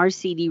done our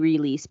CD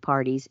release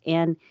parties,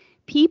 and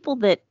people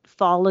that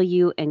follow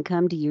you and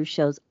come to your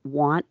shows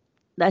want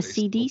a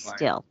CD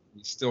still.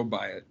 They still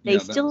buy it. They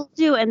still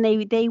do, and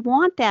they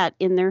want that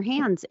in their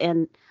hands,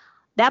 and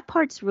that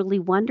part's really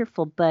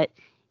wonderful. But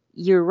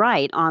you're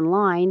right,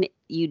 online,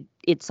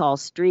 it's all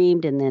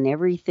streamed, and then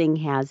everything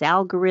has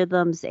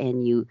algorithms,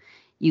 and you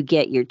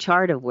get your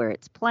chart of where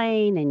it's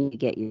playing, and you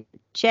get your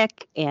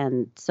check.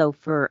 And so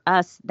for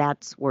us,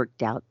 that's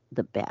worked out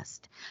the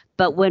best.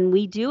 But when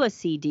we do a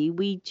CD,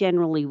 we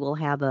generally will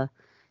have a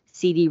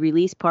CD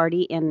release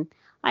party, and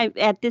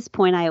at this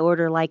point I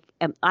order them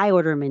at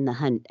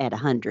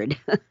 100,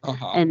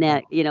 and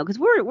that, you know, because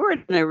we're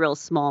in a real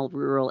small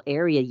rural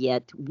area,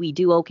 yet we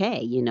do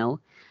okay, you know.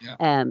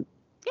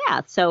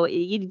 So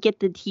you get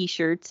the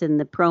T-shirts and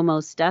the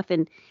promo stuff,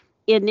 and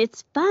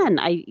it's fun.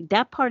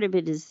 That part of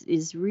it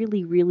is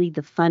really, really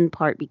the fun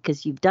part,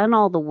 because you've done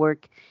all the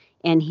work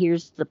and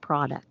here's the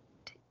product.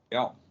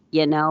 Yeah.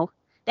 You know,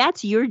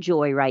 that's your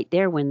joy right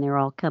there when they're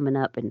all coming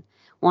up and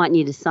wanting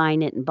you to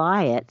sign it and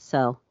buy it.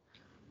 So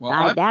Well,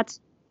 I'm that's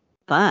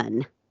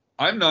fun.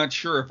 I'm not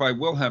sure if I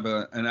will have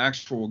an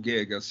actual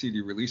gig, a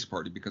CD release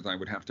party, because I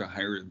would have to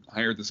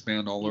hire this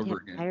band all You'd over have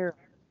to again, hire,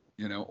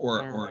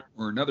 or yeah.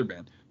 or another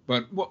band.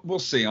 But we'll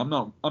see. I'm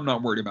not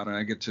worried about it.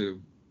 I get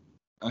You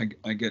want,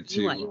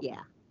 to yeah.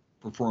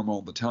 perform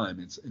all the time.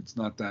 It's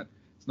not that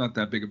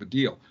big of a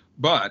deal.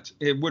 But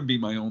it would be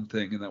my own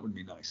thing, and that would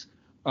be nice.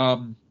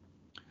 Um,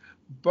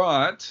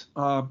 but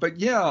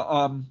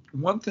yeah,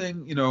 one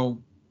thing,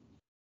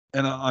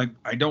 and I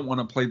don't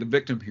want to play the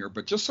victim here,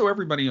 but just so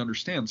everybody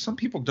understands, some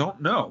people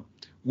don't know.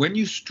 When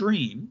you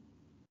stream,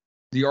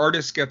 the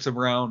artist gets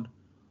around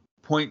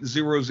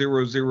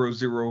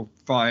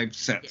 0.00005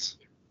 cents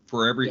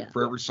for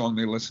every song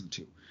they listen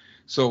to.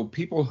 So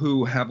people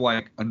who have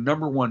like a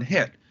number one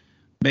hit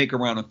make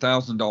around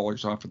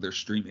 $1,000 off of their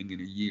streaming in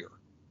a year,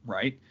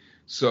 right?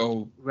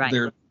 So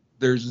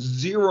there's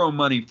zero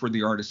money for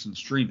the artist in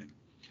streaming.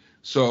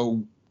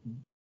 So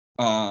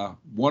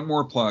one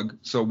more plug.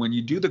 So when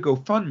you do the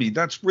GoFundMe,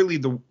 that's really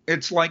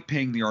it's like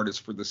paying the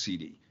artist for the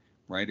CD,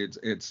 right?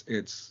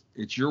 It's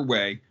your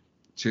way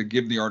to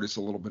give the artist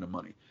a little bit of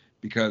money,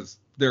 because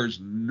there's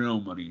no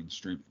money in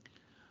streaming.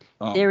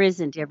 There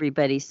isn't,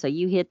 everybody. So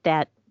you hit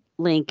that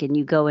link and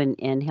you go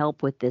and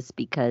help with this,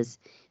 because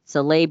it's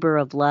a labor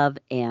of love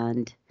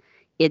and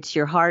it's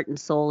your heart and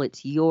soul.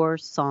 It's your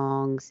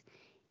songs.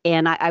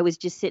 And I was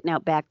just sitting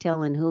out back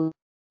telling who,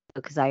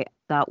 because I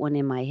got one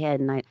in my head,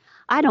 and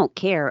I don't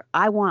care.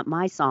 I want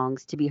my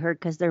songs to be heard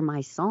because they're my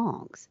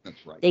songs.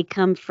 That's right. They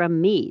come from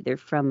me. They're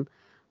from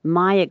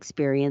my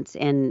experience.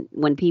 And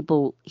when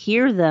people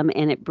hear them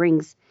and it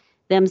brings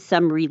them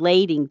some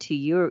relating to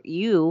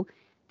you,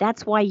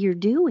 that's why you're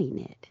doing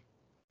it.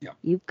 Yeah.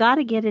 You've got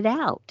to get it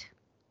out.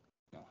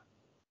 Yeah.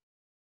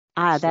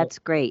 That's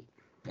great.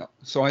 Yeah.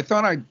 So I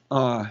thought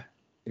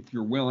if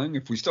you're willing,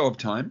 if we still have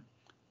time,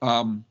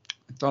 I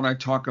thought I'd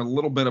talk a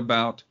little bit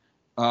about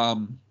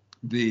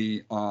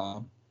the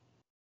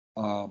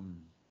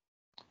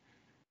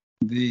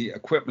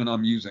equipment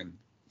I'm using.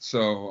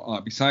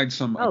 So besides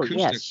some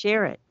acoustic,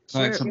 share it.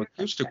 Besides some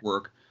acoustic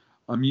work,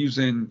 I'm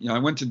using. I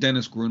went to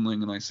Dennis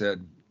Grunling and I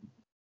said,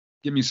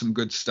 "Give me some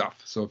good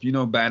stuff." So if you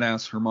know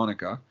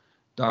badassharmonica.com,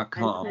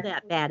 I know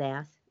that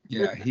badass.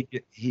 Yeah,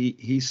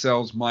 he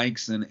sells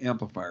mics and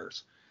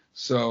amplifiers.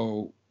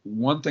 So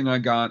one thing I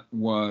got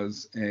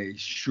was a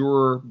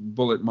Shure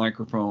Bullet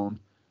microphone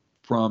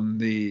from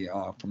the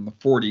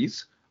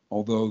 40s,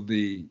 although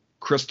the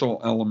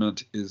crystal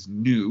element is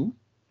new,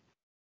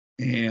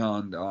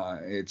 and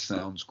it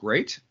sounds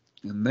great.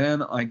 And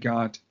then I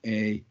got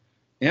a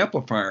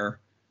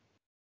amplifier.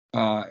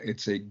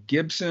 It's a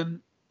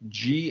Gibson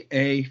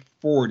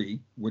GA40,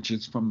 which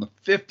is from the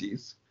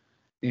 50s.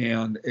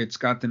 And it's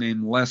got the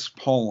name Les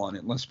Paul on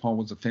it. Les Paul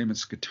was a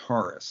famous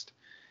guitarist.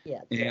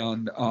 Yeah.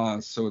 And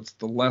so it's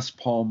the Les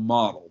Paul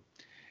model.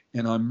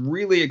 And I'm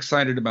really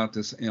excited about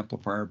this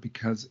amplifier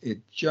because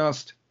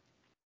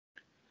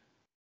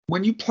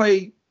when you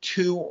play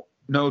two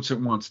notes at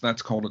once,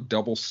 that's called a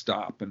double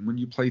stop. And when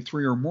you play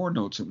three or more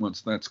notes at once,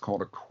 that's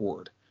called a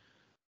chord.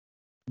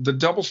 The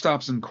double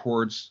stops and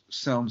chords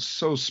sound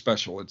so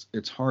special.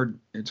 It's hard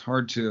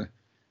to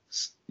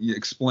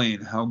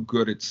explain how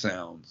good it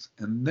sounds.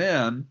 And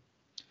then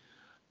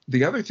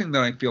the other thing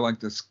that I feel like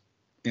this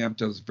amp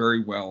does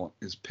very well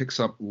is picks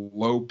up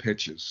low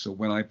pitches. So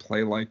when I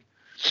play like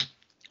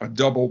a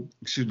double,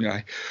 excuse me,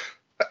 I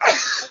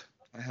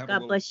have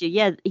God bless you.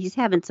 Yeah, he's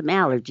having some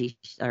allergies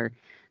or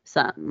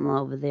something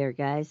over there,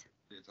 guys.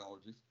 It's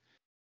allergies.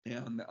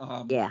 And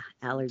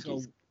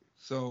allergies.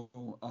 So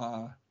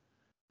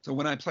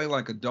when I play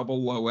like a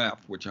double low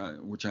F, which I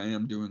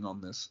am doing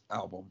on this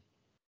album.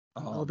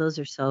 Those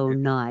are so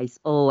nice.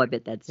 Oh, I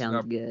bet that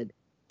sounds good.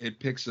 It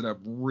picks it up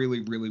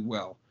really, really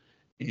well.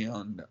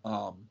 And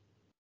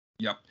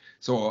yep.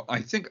 So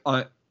I think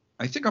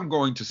I'm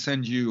going to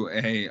send you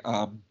a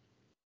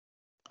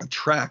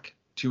track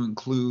to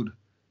include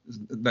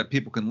that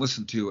people can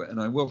listen to. And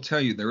I will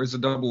tell you, there is a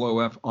double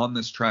OF on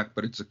this track,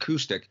 but it's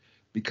acoustic,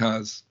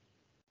 because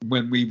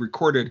when we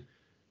recorded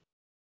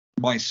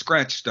my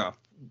scratch stuff,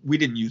 we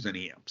didn't use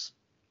any amps.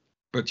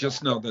 But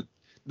just know that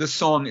this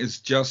song is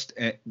just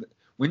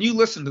when you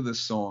listen to this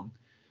song,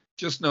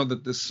 just know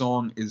that this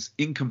song is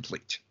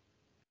incomplete,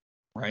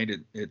 right?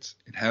 It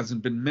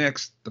hasn't been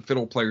mixed. The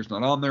fiddle player's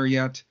not on there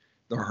yet.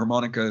 The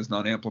harmonica is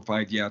not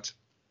amplified yet,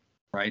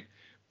 right?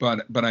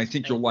 But I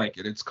think you'll like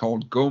it. It's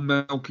called "Go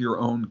Milk Your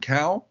Own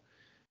Cow,"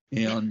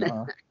 and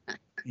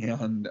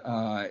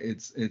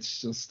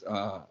it's just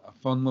a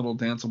fun little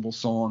danceable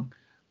song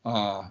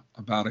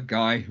about a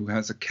guy who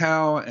has a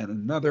cow and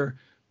another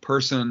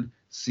person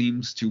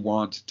seems to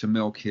want to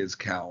milk his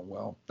cow.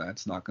 Well,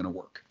 that's not going to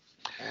work.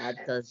 That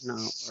does not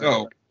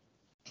work.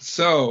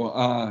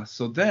 So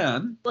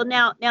then. Well,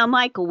 now,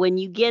 Michael, when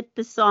you get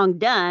the song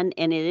done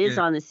and it is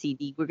on the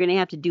CD, we're going to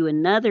have to do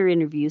another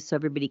interview so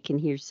everybody can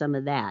hear some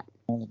of that.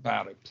 All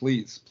about it,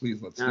 please,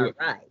 let's do it.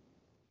 All right.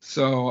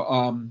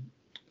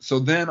 So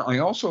then I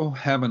also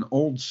have an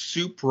old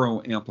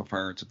Supro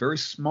amplifier. It's a very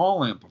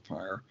small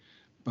amplifier,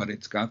 but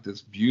it's got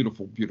this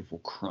beautiful, beautiful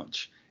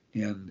crunch.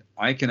 And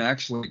I can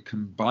actually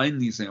combine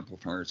these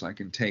amplifiers. I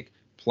can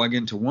plug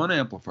into one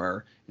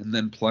amplifier and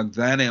then plug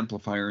that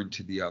amplifier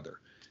into the other.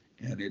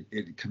 And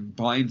it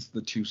combines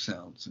the two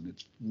sounds, and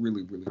it's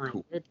really, really My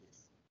cool.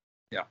 goodness.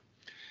 Yeah.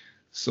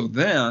 So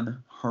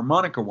then,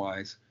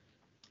 harmonica-wise,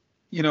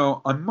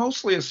 I'm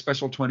mostly a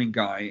special 20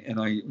 guy, and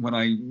when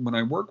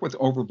I work with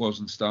overblows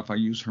and stuff, I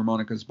use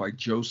harmonicas by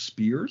Joe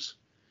Spears,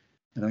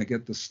 and I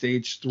get the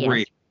stage 3.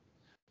 Yes.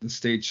 The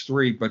stage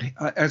 3, but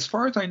as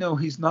far as I know,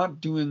 he's not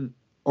doing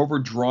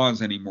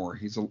overdraws anymore.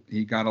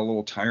 He got a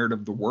little tired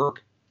of the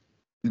work,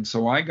 and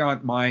so I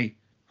got my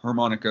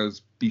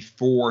harmonicas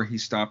before he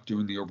stopped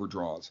doing the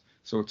overdraws.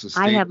 So it's a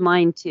stage. I have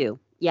mine too.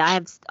 Yeah,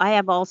 I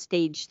have all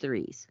stage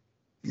 3s.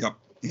 Yep.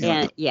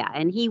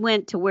 And he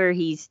went to where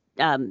he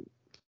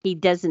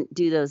doesn't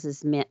do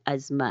those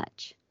as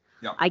much.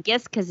 Yeah. I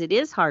guess because it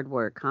is hard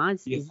work, huh?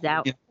 Is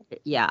that?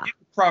 Yeah.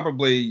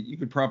 You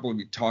could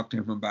probably talk to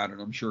him about it.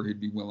 I'm sure he'd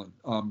be willing.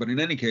 But in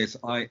any case,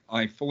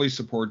 I fully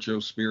support Joe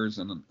Spears,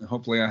 and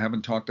hopefully I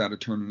haven't talked out of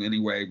turn in any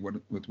way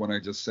with what I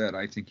just said.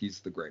 I think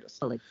he's the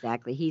greatest. Well,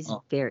 exactly. He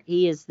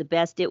is the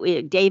best.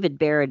 David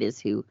Barrett is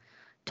who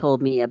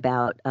told me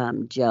about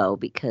Joe,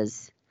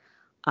 because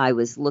I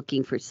was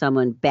looking for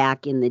someone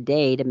back in the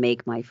day to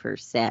make my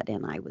first set,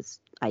 and I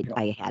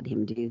had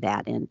him do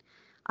that, and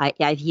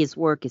his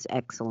work is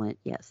excellent.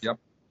 Yes. Yep.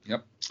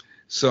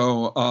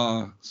 So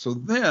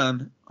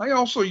then I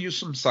also use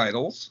some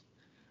Seidels,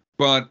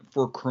 but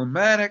for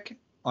chromatic,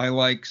 I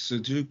like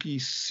Suzuki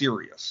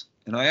Sirius.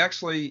 And I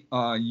actually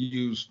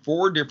use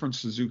 4 different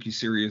Suzuki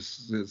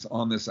Siriuses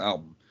on this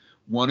album.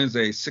 One is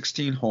a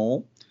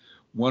 16-hole.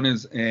 One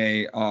is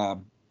a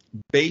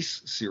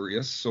bass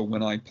Sirius. So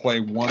when I play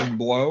one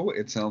blow,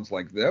 it sounds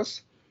like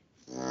this.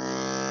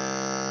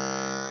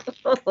 Oh,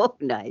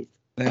 nice.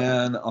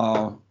 And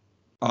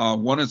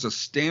one is a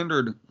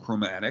standard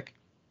chromatic.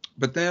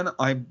 But then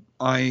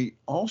I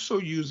also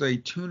use a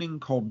tuning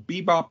called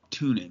bebop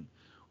tuning,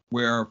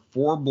 where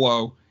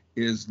 4-blow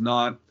is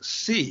not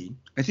C.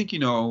 I think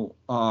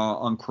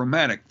on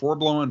chromatic,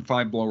 4-blow and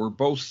 5-blow are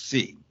both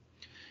C.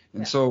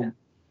 And so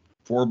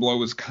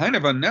 4-blow is kind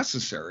of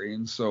unnecessary.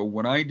 And so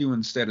what I do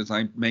instead is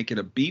I make it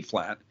a B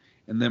flat,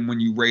 and then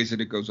when you raise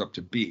it, it goes up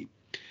to B.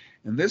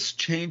 And this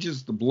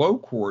changes the blow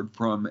chord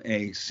from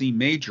a C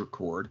major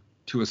chord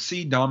to a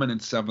C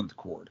dominant 7th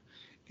chord.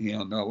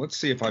 And let's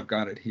see if I've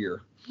got it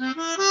here.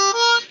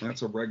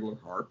 That's a regular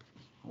harp.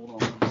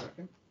 Hold on 1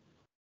 second.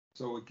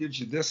 So it gives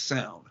you this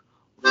sound.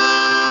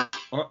 Oh,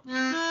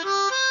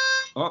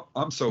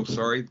 I'm so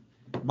sorry.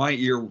 My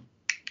ear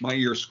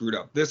screwed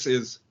up. This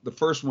is the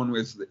first one.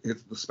 It's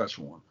the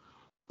special one.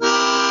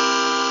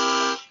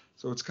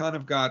 So it's kind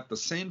of got the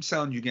same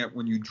sound you get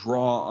when you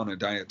draw on a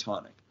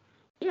diatonic.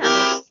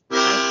 Yeah.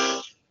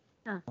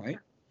 Right.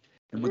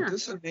 And what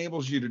this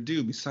enables you to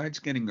do, besides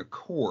getting a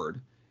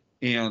chord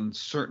and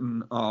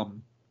certain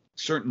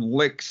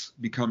licks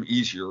become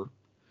easier,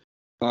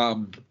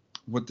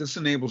 what this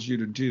enables you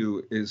to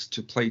do is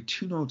to play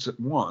 2 notes at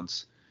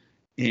once,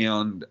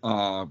 and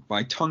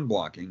by tongue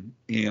blocking,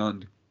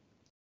 and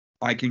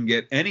I can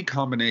get any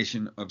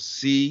combination of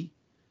C,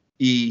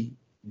 E,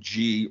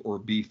 G, or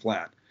B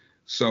flat.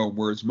 So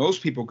whereas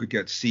most people could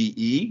get C,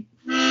 E,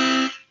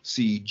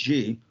 C,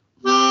 G,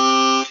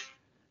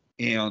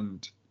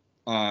 and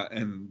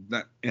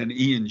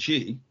E and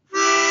G,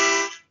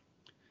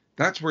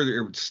 that's where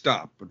it would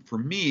stop. But for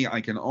me,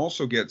 I can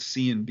also get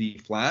C and B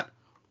flat,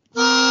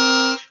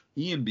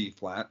 E and B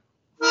flat,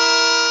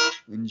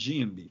 and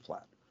G and B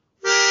flat.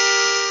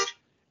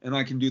 And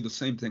I can do the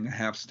same thing a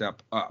half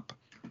step up.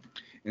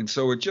 And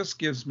so it just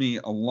gives me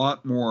a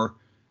lot more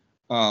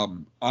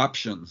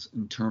options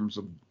in terms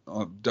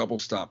of double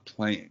stop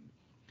playing.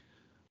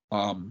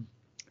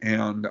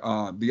 And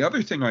the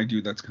other thing I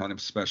do that's kind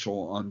of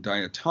special on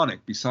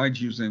diatonic,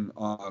 besides using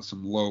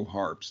some low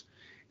harps,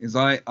 is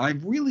I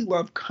really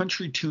love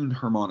country tuned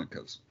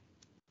harmonicas.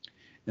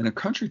 And a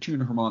country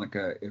tuned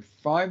harmonica, if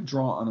 5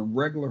 draw on a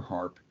regular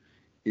harp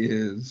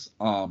is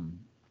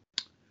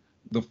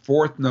the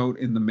 4th note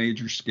in the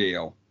major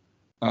scale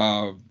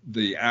of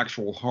the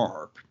actual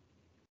harp,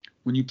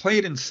 when you play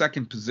it in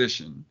 2nd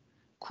position,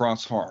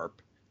 cross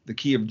harp, the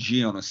key of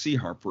G on a C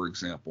harp, for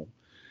example,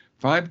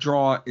 5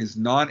 draw is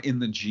not in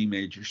the G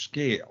major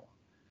scale.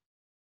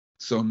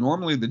 So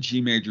normally the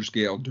G major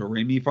scale, do,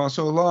 re, mi, fa,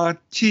 sol, la,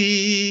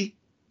 ti,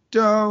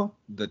 do,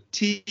 the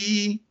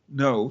T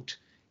note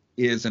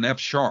is an F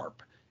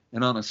sharp.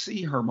 And on a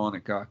C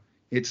harmonica,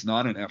 it's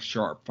not an F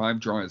sharp. 5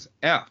 draw is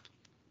F.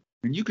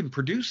 And you can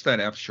produce that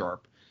F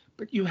sharp,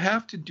 but you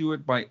have to do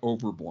it by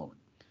overblowing.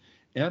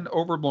 And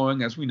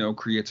overblowing, as we know,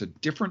 creates a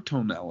different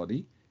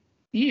tonality,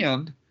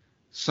 and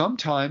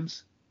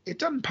sometimes it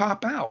doesn't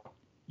pop out.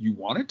 You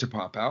want it to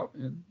pop out,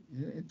 and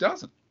it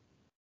doesn't.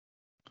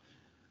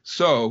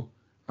 So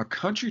a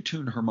country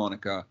tuned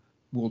harmonica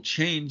will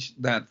change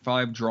that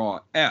 5 draw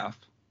F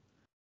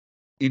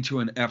into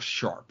an F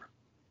sharp.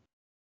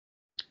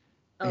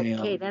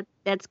 Okay, And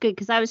that's good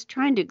because I was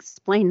trying to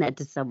explain that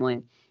to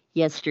someone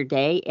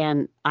yesterday,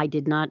 and I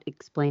did not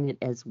explain it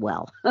as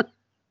well.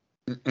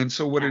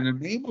 so what Yeah, it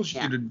enables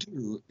you yeah, to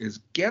do is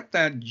get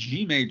that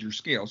G major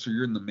scale. So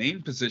you're in the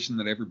main position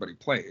that everybody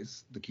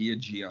plays, the key of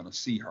G on a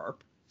C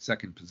harp,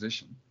 second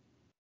position.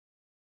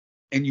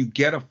 And you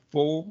get a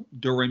full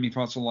do, re, mi,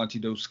 fa, sol, la, ti,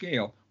 do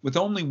scale with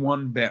only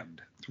one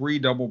bend. 3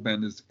 double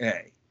bend is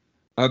A.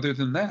 Other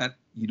than that,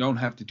 you don't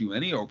have to do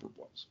any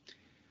overblows.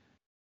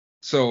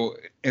 So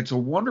it's a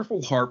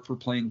wonderful harp for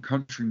playing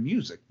country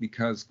music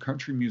because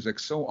country music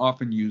so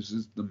often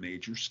uses the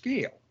major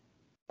scale,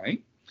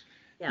 right?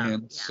 yeah,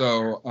 And yeah.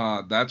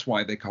 so that's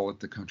why they call it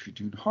the country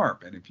tune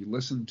harp. And if you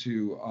listen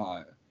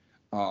to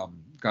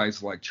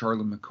guys like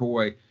Charlie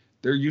McCoy,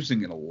 they're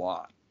using it a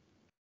lot.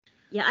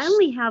 Yeah, I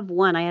only have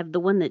one. I have the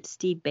one that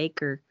Steve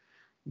Baker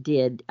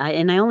did,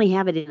 and I only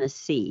have it in a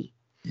C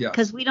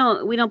because Yes. we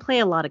don't play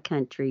a lot of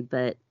country,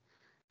 but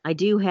I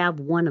do have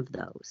one of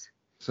those,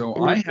 So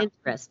and that's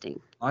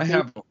interesting. I Thank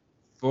have a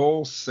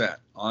full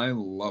set. I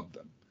love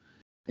them.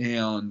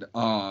 And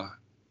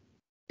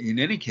in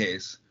any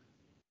case,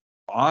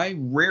 I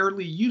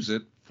rarely use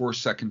it for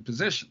second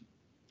position.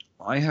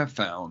 I have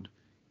found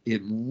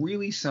it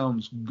really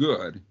sounds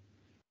good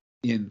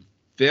in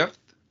fifth,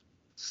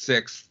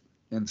 sixth,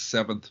 and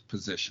seventh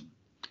position.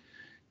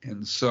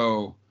 And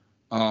so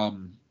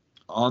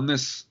on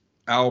this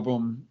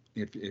album,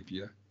 if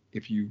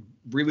you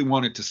really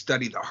wanted to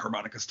study the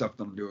harmonica stuff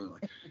that I'm doing,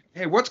 like,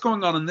 hey, what's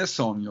going on in this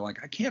song? You're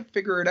like, I can't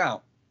figure it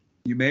out.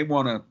 You may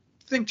want to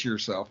think to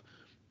yourself,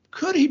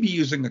 could he be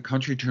using a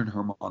country tune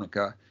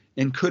harmonica,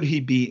 and could he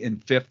be in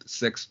fifth,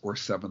 sixth, or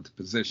seventh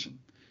position?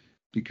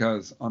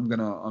 Because I'm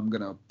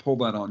gonna pull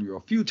that on you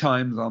a few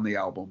times on the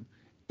album,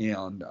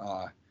 and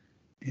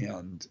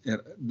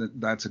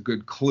that's a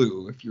good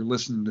clue if you're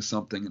listening to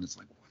something and it's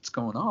like, what's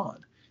going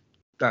on?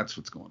 That's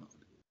what's going on.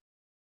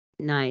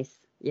 Nice,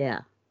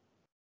 yeah.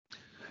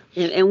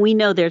 And we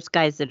know there's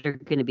guys that are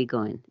going to be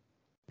going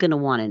to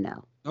want to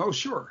know. Oh,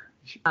 sure.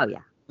 Oh yeah,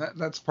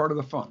 That's part of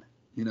the fun,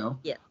 you know.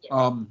 yeah, yeah.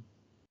 Um,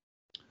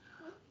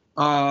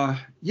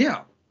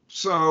 yeah.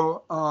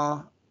 So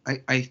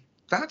I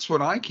that's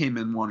what I came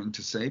in wanting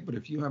to say. But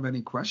if you have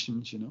any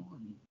questions, I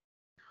mean,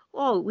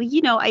 Well,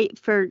 I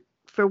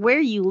for where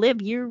you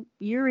live,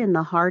 you're in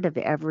the heart of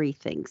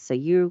everything. So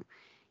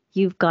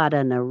you've got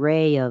an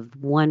array of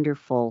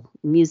wonderful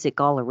music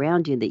all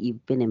around you that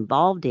you've been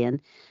involved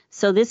in.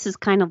 So this is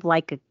kind of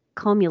like a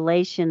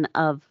cumulation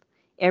of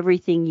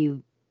everything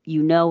you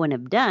know and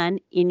have done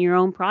in your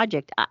own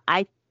project.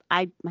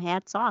 My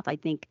hats off. I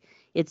think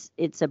it's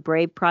a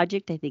brave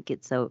project. I think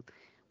it's a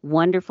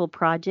wonderful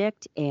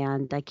project,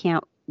 and I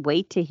can't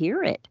wait to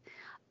hear it.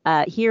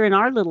 Here in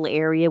our little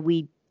area,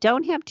 we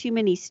don't have too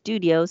many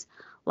studios.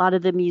 A lot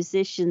of the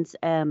musicians,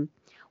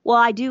 well,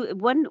 I do.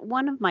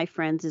 One of my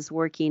friends is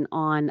working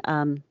on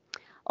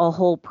a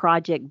whole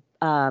project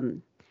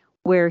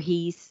where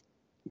he's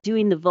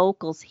doing the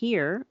vocals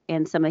here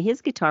and some of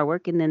his guitar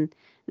work, and then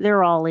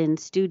they're all in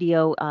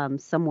studio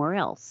somewhere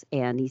else.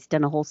 And he's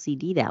done a whole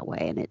CD that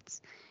way, and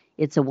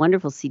it's a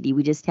wonderful CD.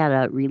 We just had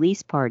a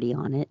release party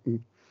on it,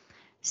 and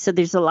so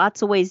there's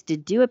lots of ways to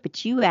do it,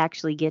 but you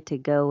actually get to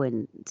go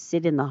and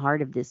sit in the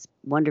heart of this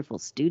wonderful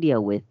studio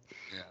with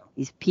yeah.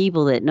 these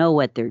people that know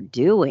what they're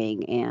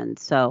doing, and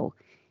so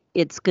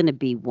it's going to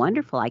be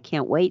wonderful. I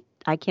can't wait.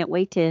 I can't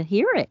wait to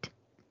hear it.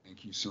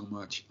 Thank you so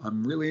much.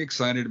 I'm really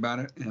excited about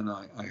it, and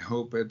I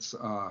hope it's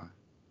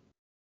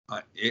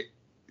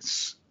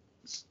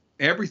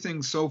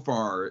everything so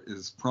far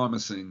is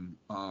promising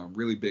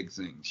really big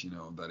things.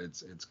 That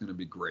it's going to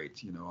be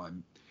great.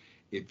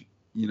 If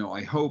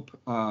I hope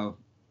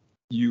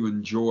you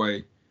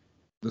enjoy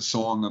the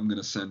song I'm going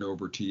to send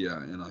over to you,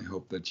 and I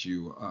hope that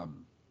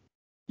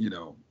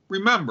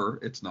remember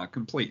it's not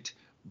complete,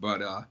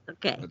 but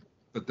Okay.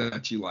 but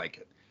that you like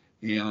it,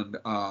 and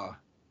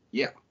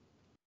yeah.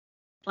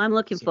 Well, I'm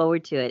looking So,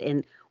 forward to it,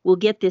 and we'll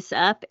get this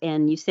up,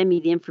 and you send me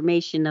the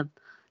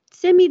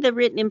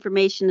written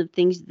information of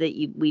things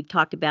that we've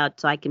talked about,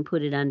 so I can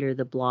put it under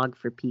the blog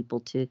for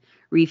people to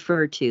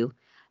refer to.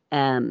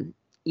 Um,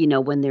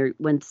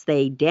 once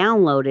they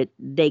download it,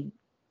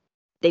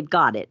 they've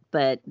got it,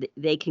 but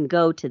they can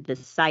go to the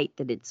site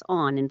that it's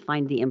on and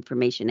find the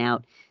information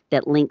out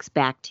that links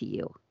back to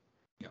you.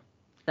 yeah.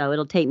 So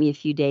it'll take me a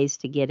few days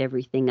to get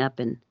everything up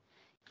and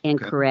Okay.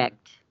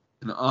 correct.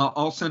 And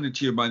I'll send it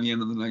to you by the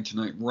end of the night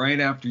tonight. Right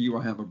after you,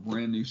 I have a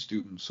brand new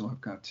student, so I've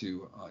got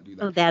to do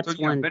that. Oh, that's So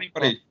yeah,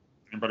 wonderful. if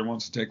anybody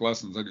wants to take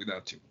lessons, I do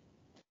that too.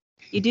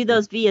 You do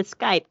those via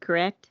Skype,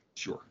 correct?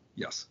 Sure.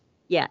 Yes.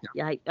 Yeah,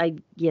 Yeah.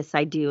 Yes,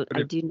 I do. But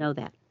I do know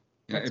that.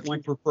 Yeah, That's if you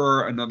wonderful.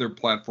 prefer another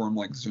platform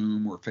like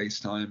Zoom or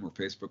FaceTime or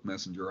Facebook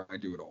Messenger, I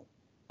do it all.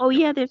 Oh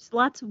yeah, there's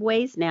lots of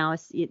ways now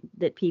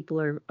that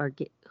people are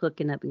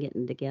hooking up and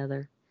getting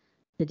together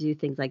to do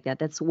things like that.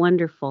 That's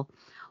wonderful.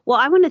 Well,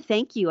 I want to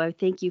thank you. I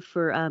thank you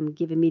for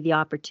giving me the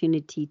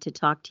opportunity to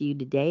talk to you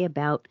today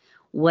about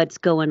what's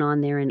going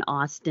on there in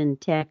Austin,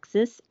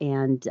 Texas.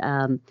 And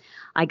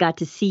I got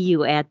to see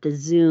you at the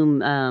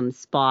Zoom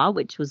spa,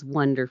 which was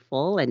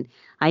wonderful. And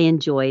I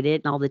enjoyed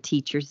it and all the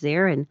teachers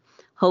there. And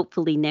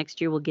hopefully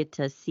next year we'll get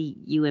to see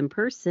you in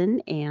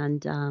person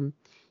and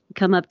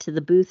come up to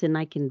the booth and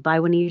I can buy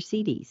one of your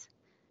CDs.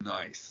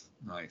 Nice.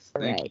 Thank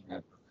Right.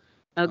 you.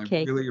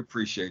 Okay. I really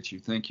appreciate you.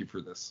 Thank you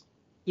for this.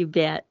 You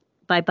bet.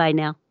 Bye-bye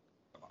now.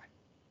 Bye.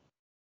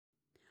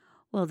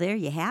 Well, there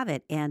you have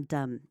it. And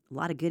a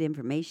lot of good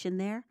information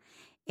there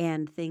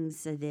and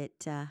things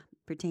that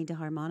pertain to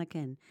harmonica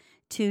and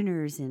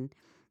tuners and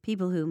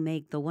people who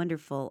make the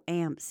wonderful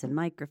amps and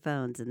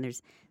microphones. And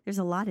there's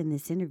a lot in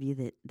this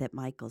interview that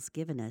Michael's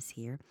given us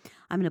here.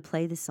 I'm going to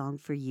play the song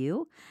for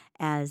you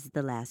as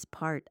the last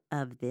part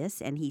of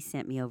this. And he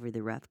sent me over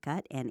the rough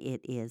cut, and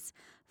it is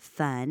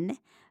fun.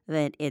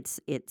 But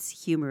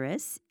it's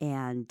humorous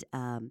and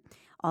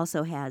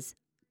also has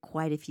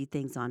quite a few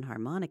things on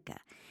harmonica.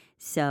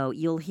 So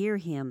you'll hear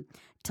him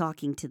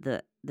talking to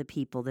the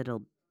people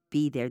that'll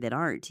be there that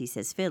aren't. He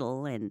says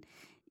fiddle, and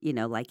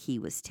like he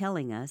was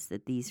telling us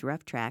that these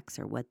rough tracks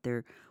are what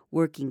they're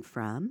working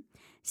from.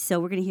 So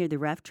we're going to hear the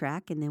rough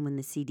track, and then when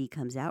the CD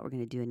comes out, we're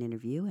going to do an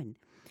interview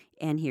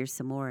and hear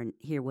some more and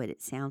hear what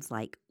it sounds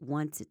like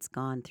once it's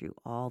gone through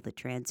all the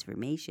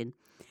transformation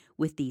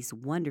with these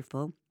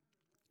wonderful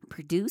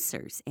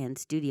producers and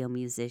studio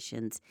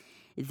musicians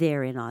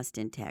there in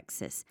Austin,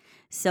 Texas.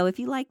 So if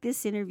you like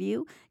this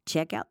interview,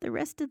 check out the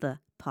rest of the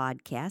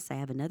podcast. I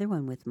have another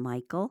one with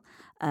Michael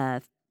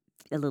a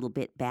little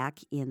bit back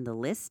in the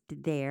list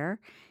there.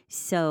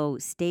 So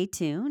stay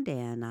tuned,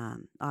 and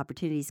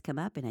opportunities come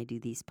up, and I do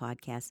these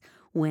podcasts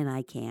when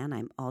I can.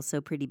 I'm also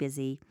pretty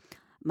busy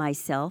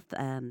myself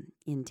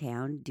in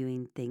town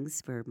doing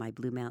things for my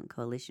Blue Mountain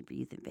Coalition for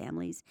Youth and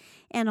Families,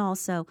 and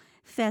also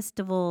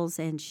festivals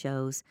and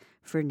shows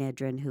for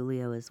Nedra and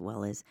Julio, as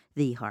well as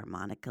the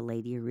Harmonica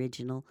Lady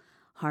original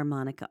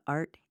harmonica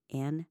art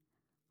and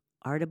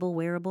artable,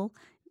 wearable,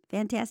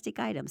 fantastic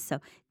items. So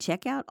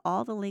check out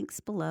all the links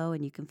below,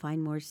 and you can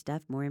find more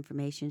stuff, more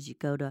information as you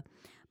go to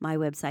my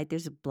website.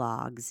 There's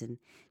blogs and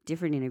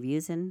different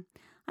interviews, and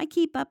I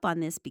keep up on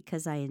this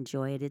because I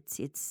enjoy it.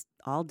 It's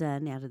all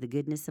done out of the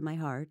goodness of my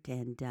heart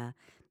and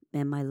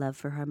my love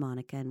for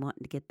harmonica and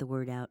wanting to get the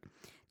word out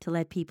to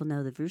let people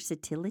know the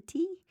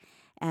versatility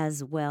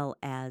as well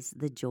as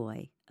the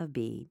joy of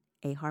being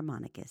a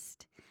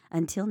harmonicist.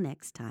 Until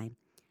next time,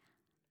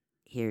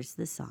 here's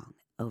the song.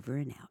 Over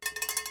and out.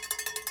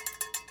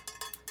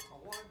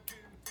 1, 2,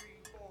 3,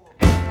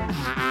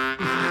 4.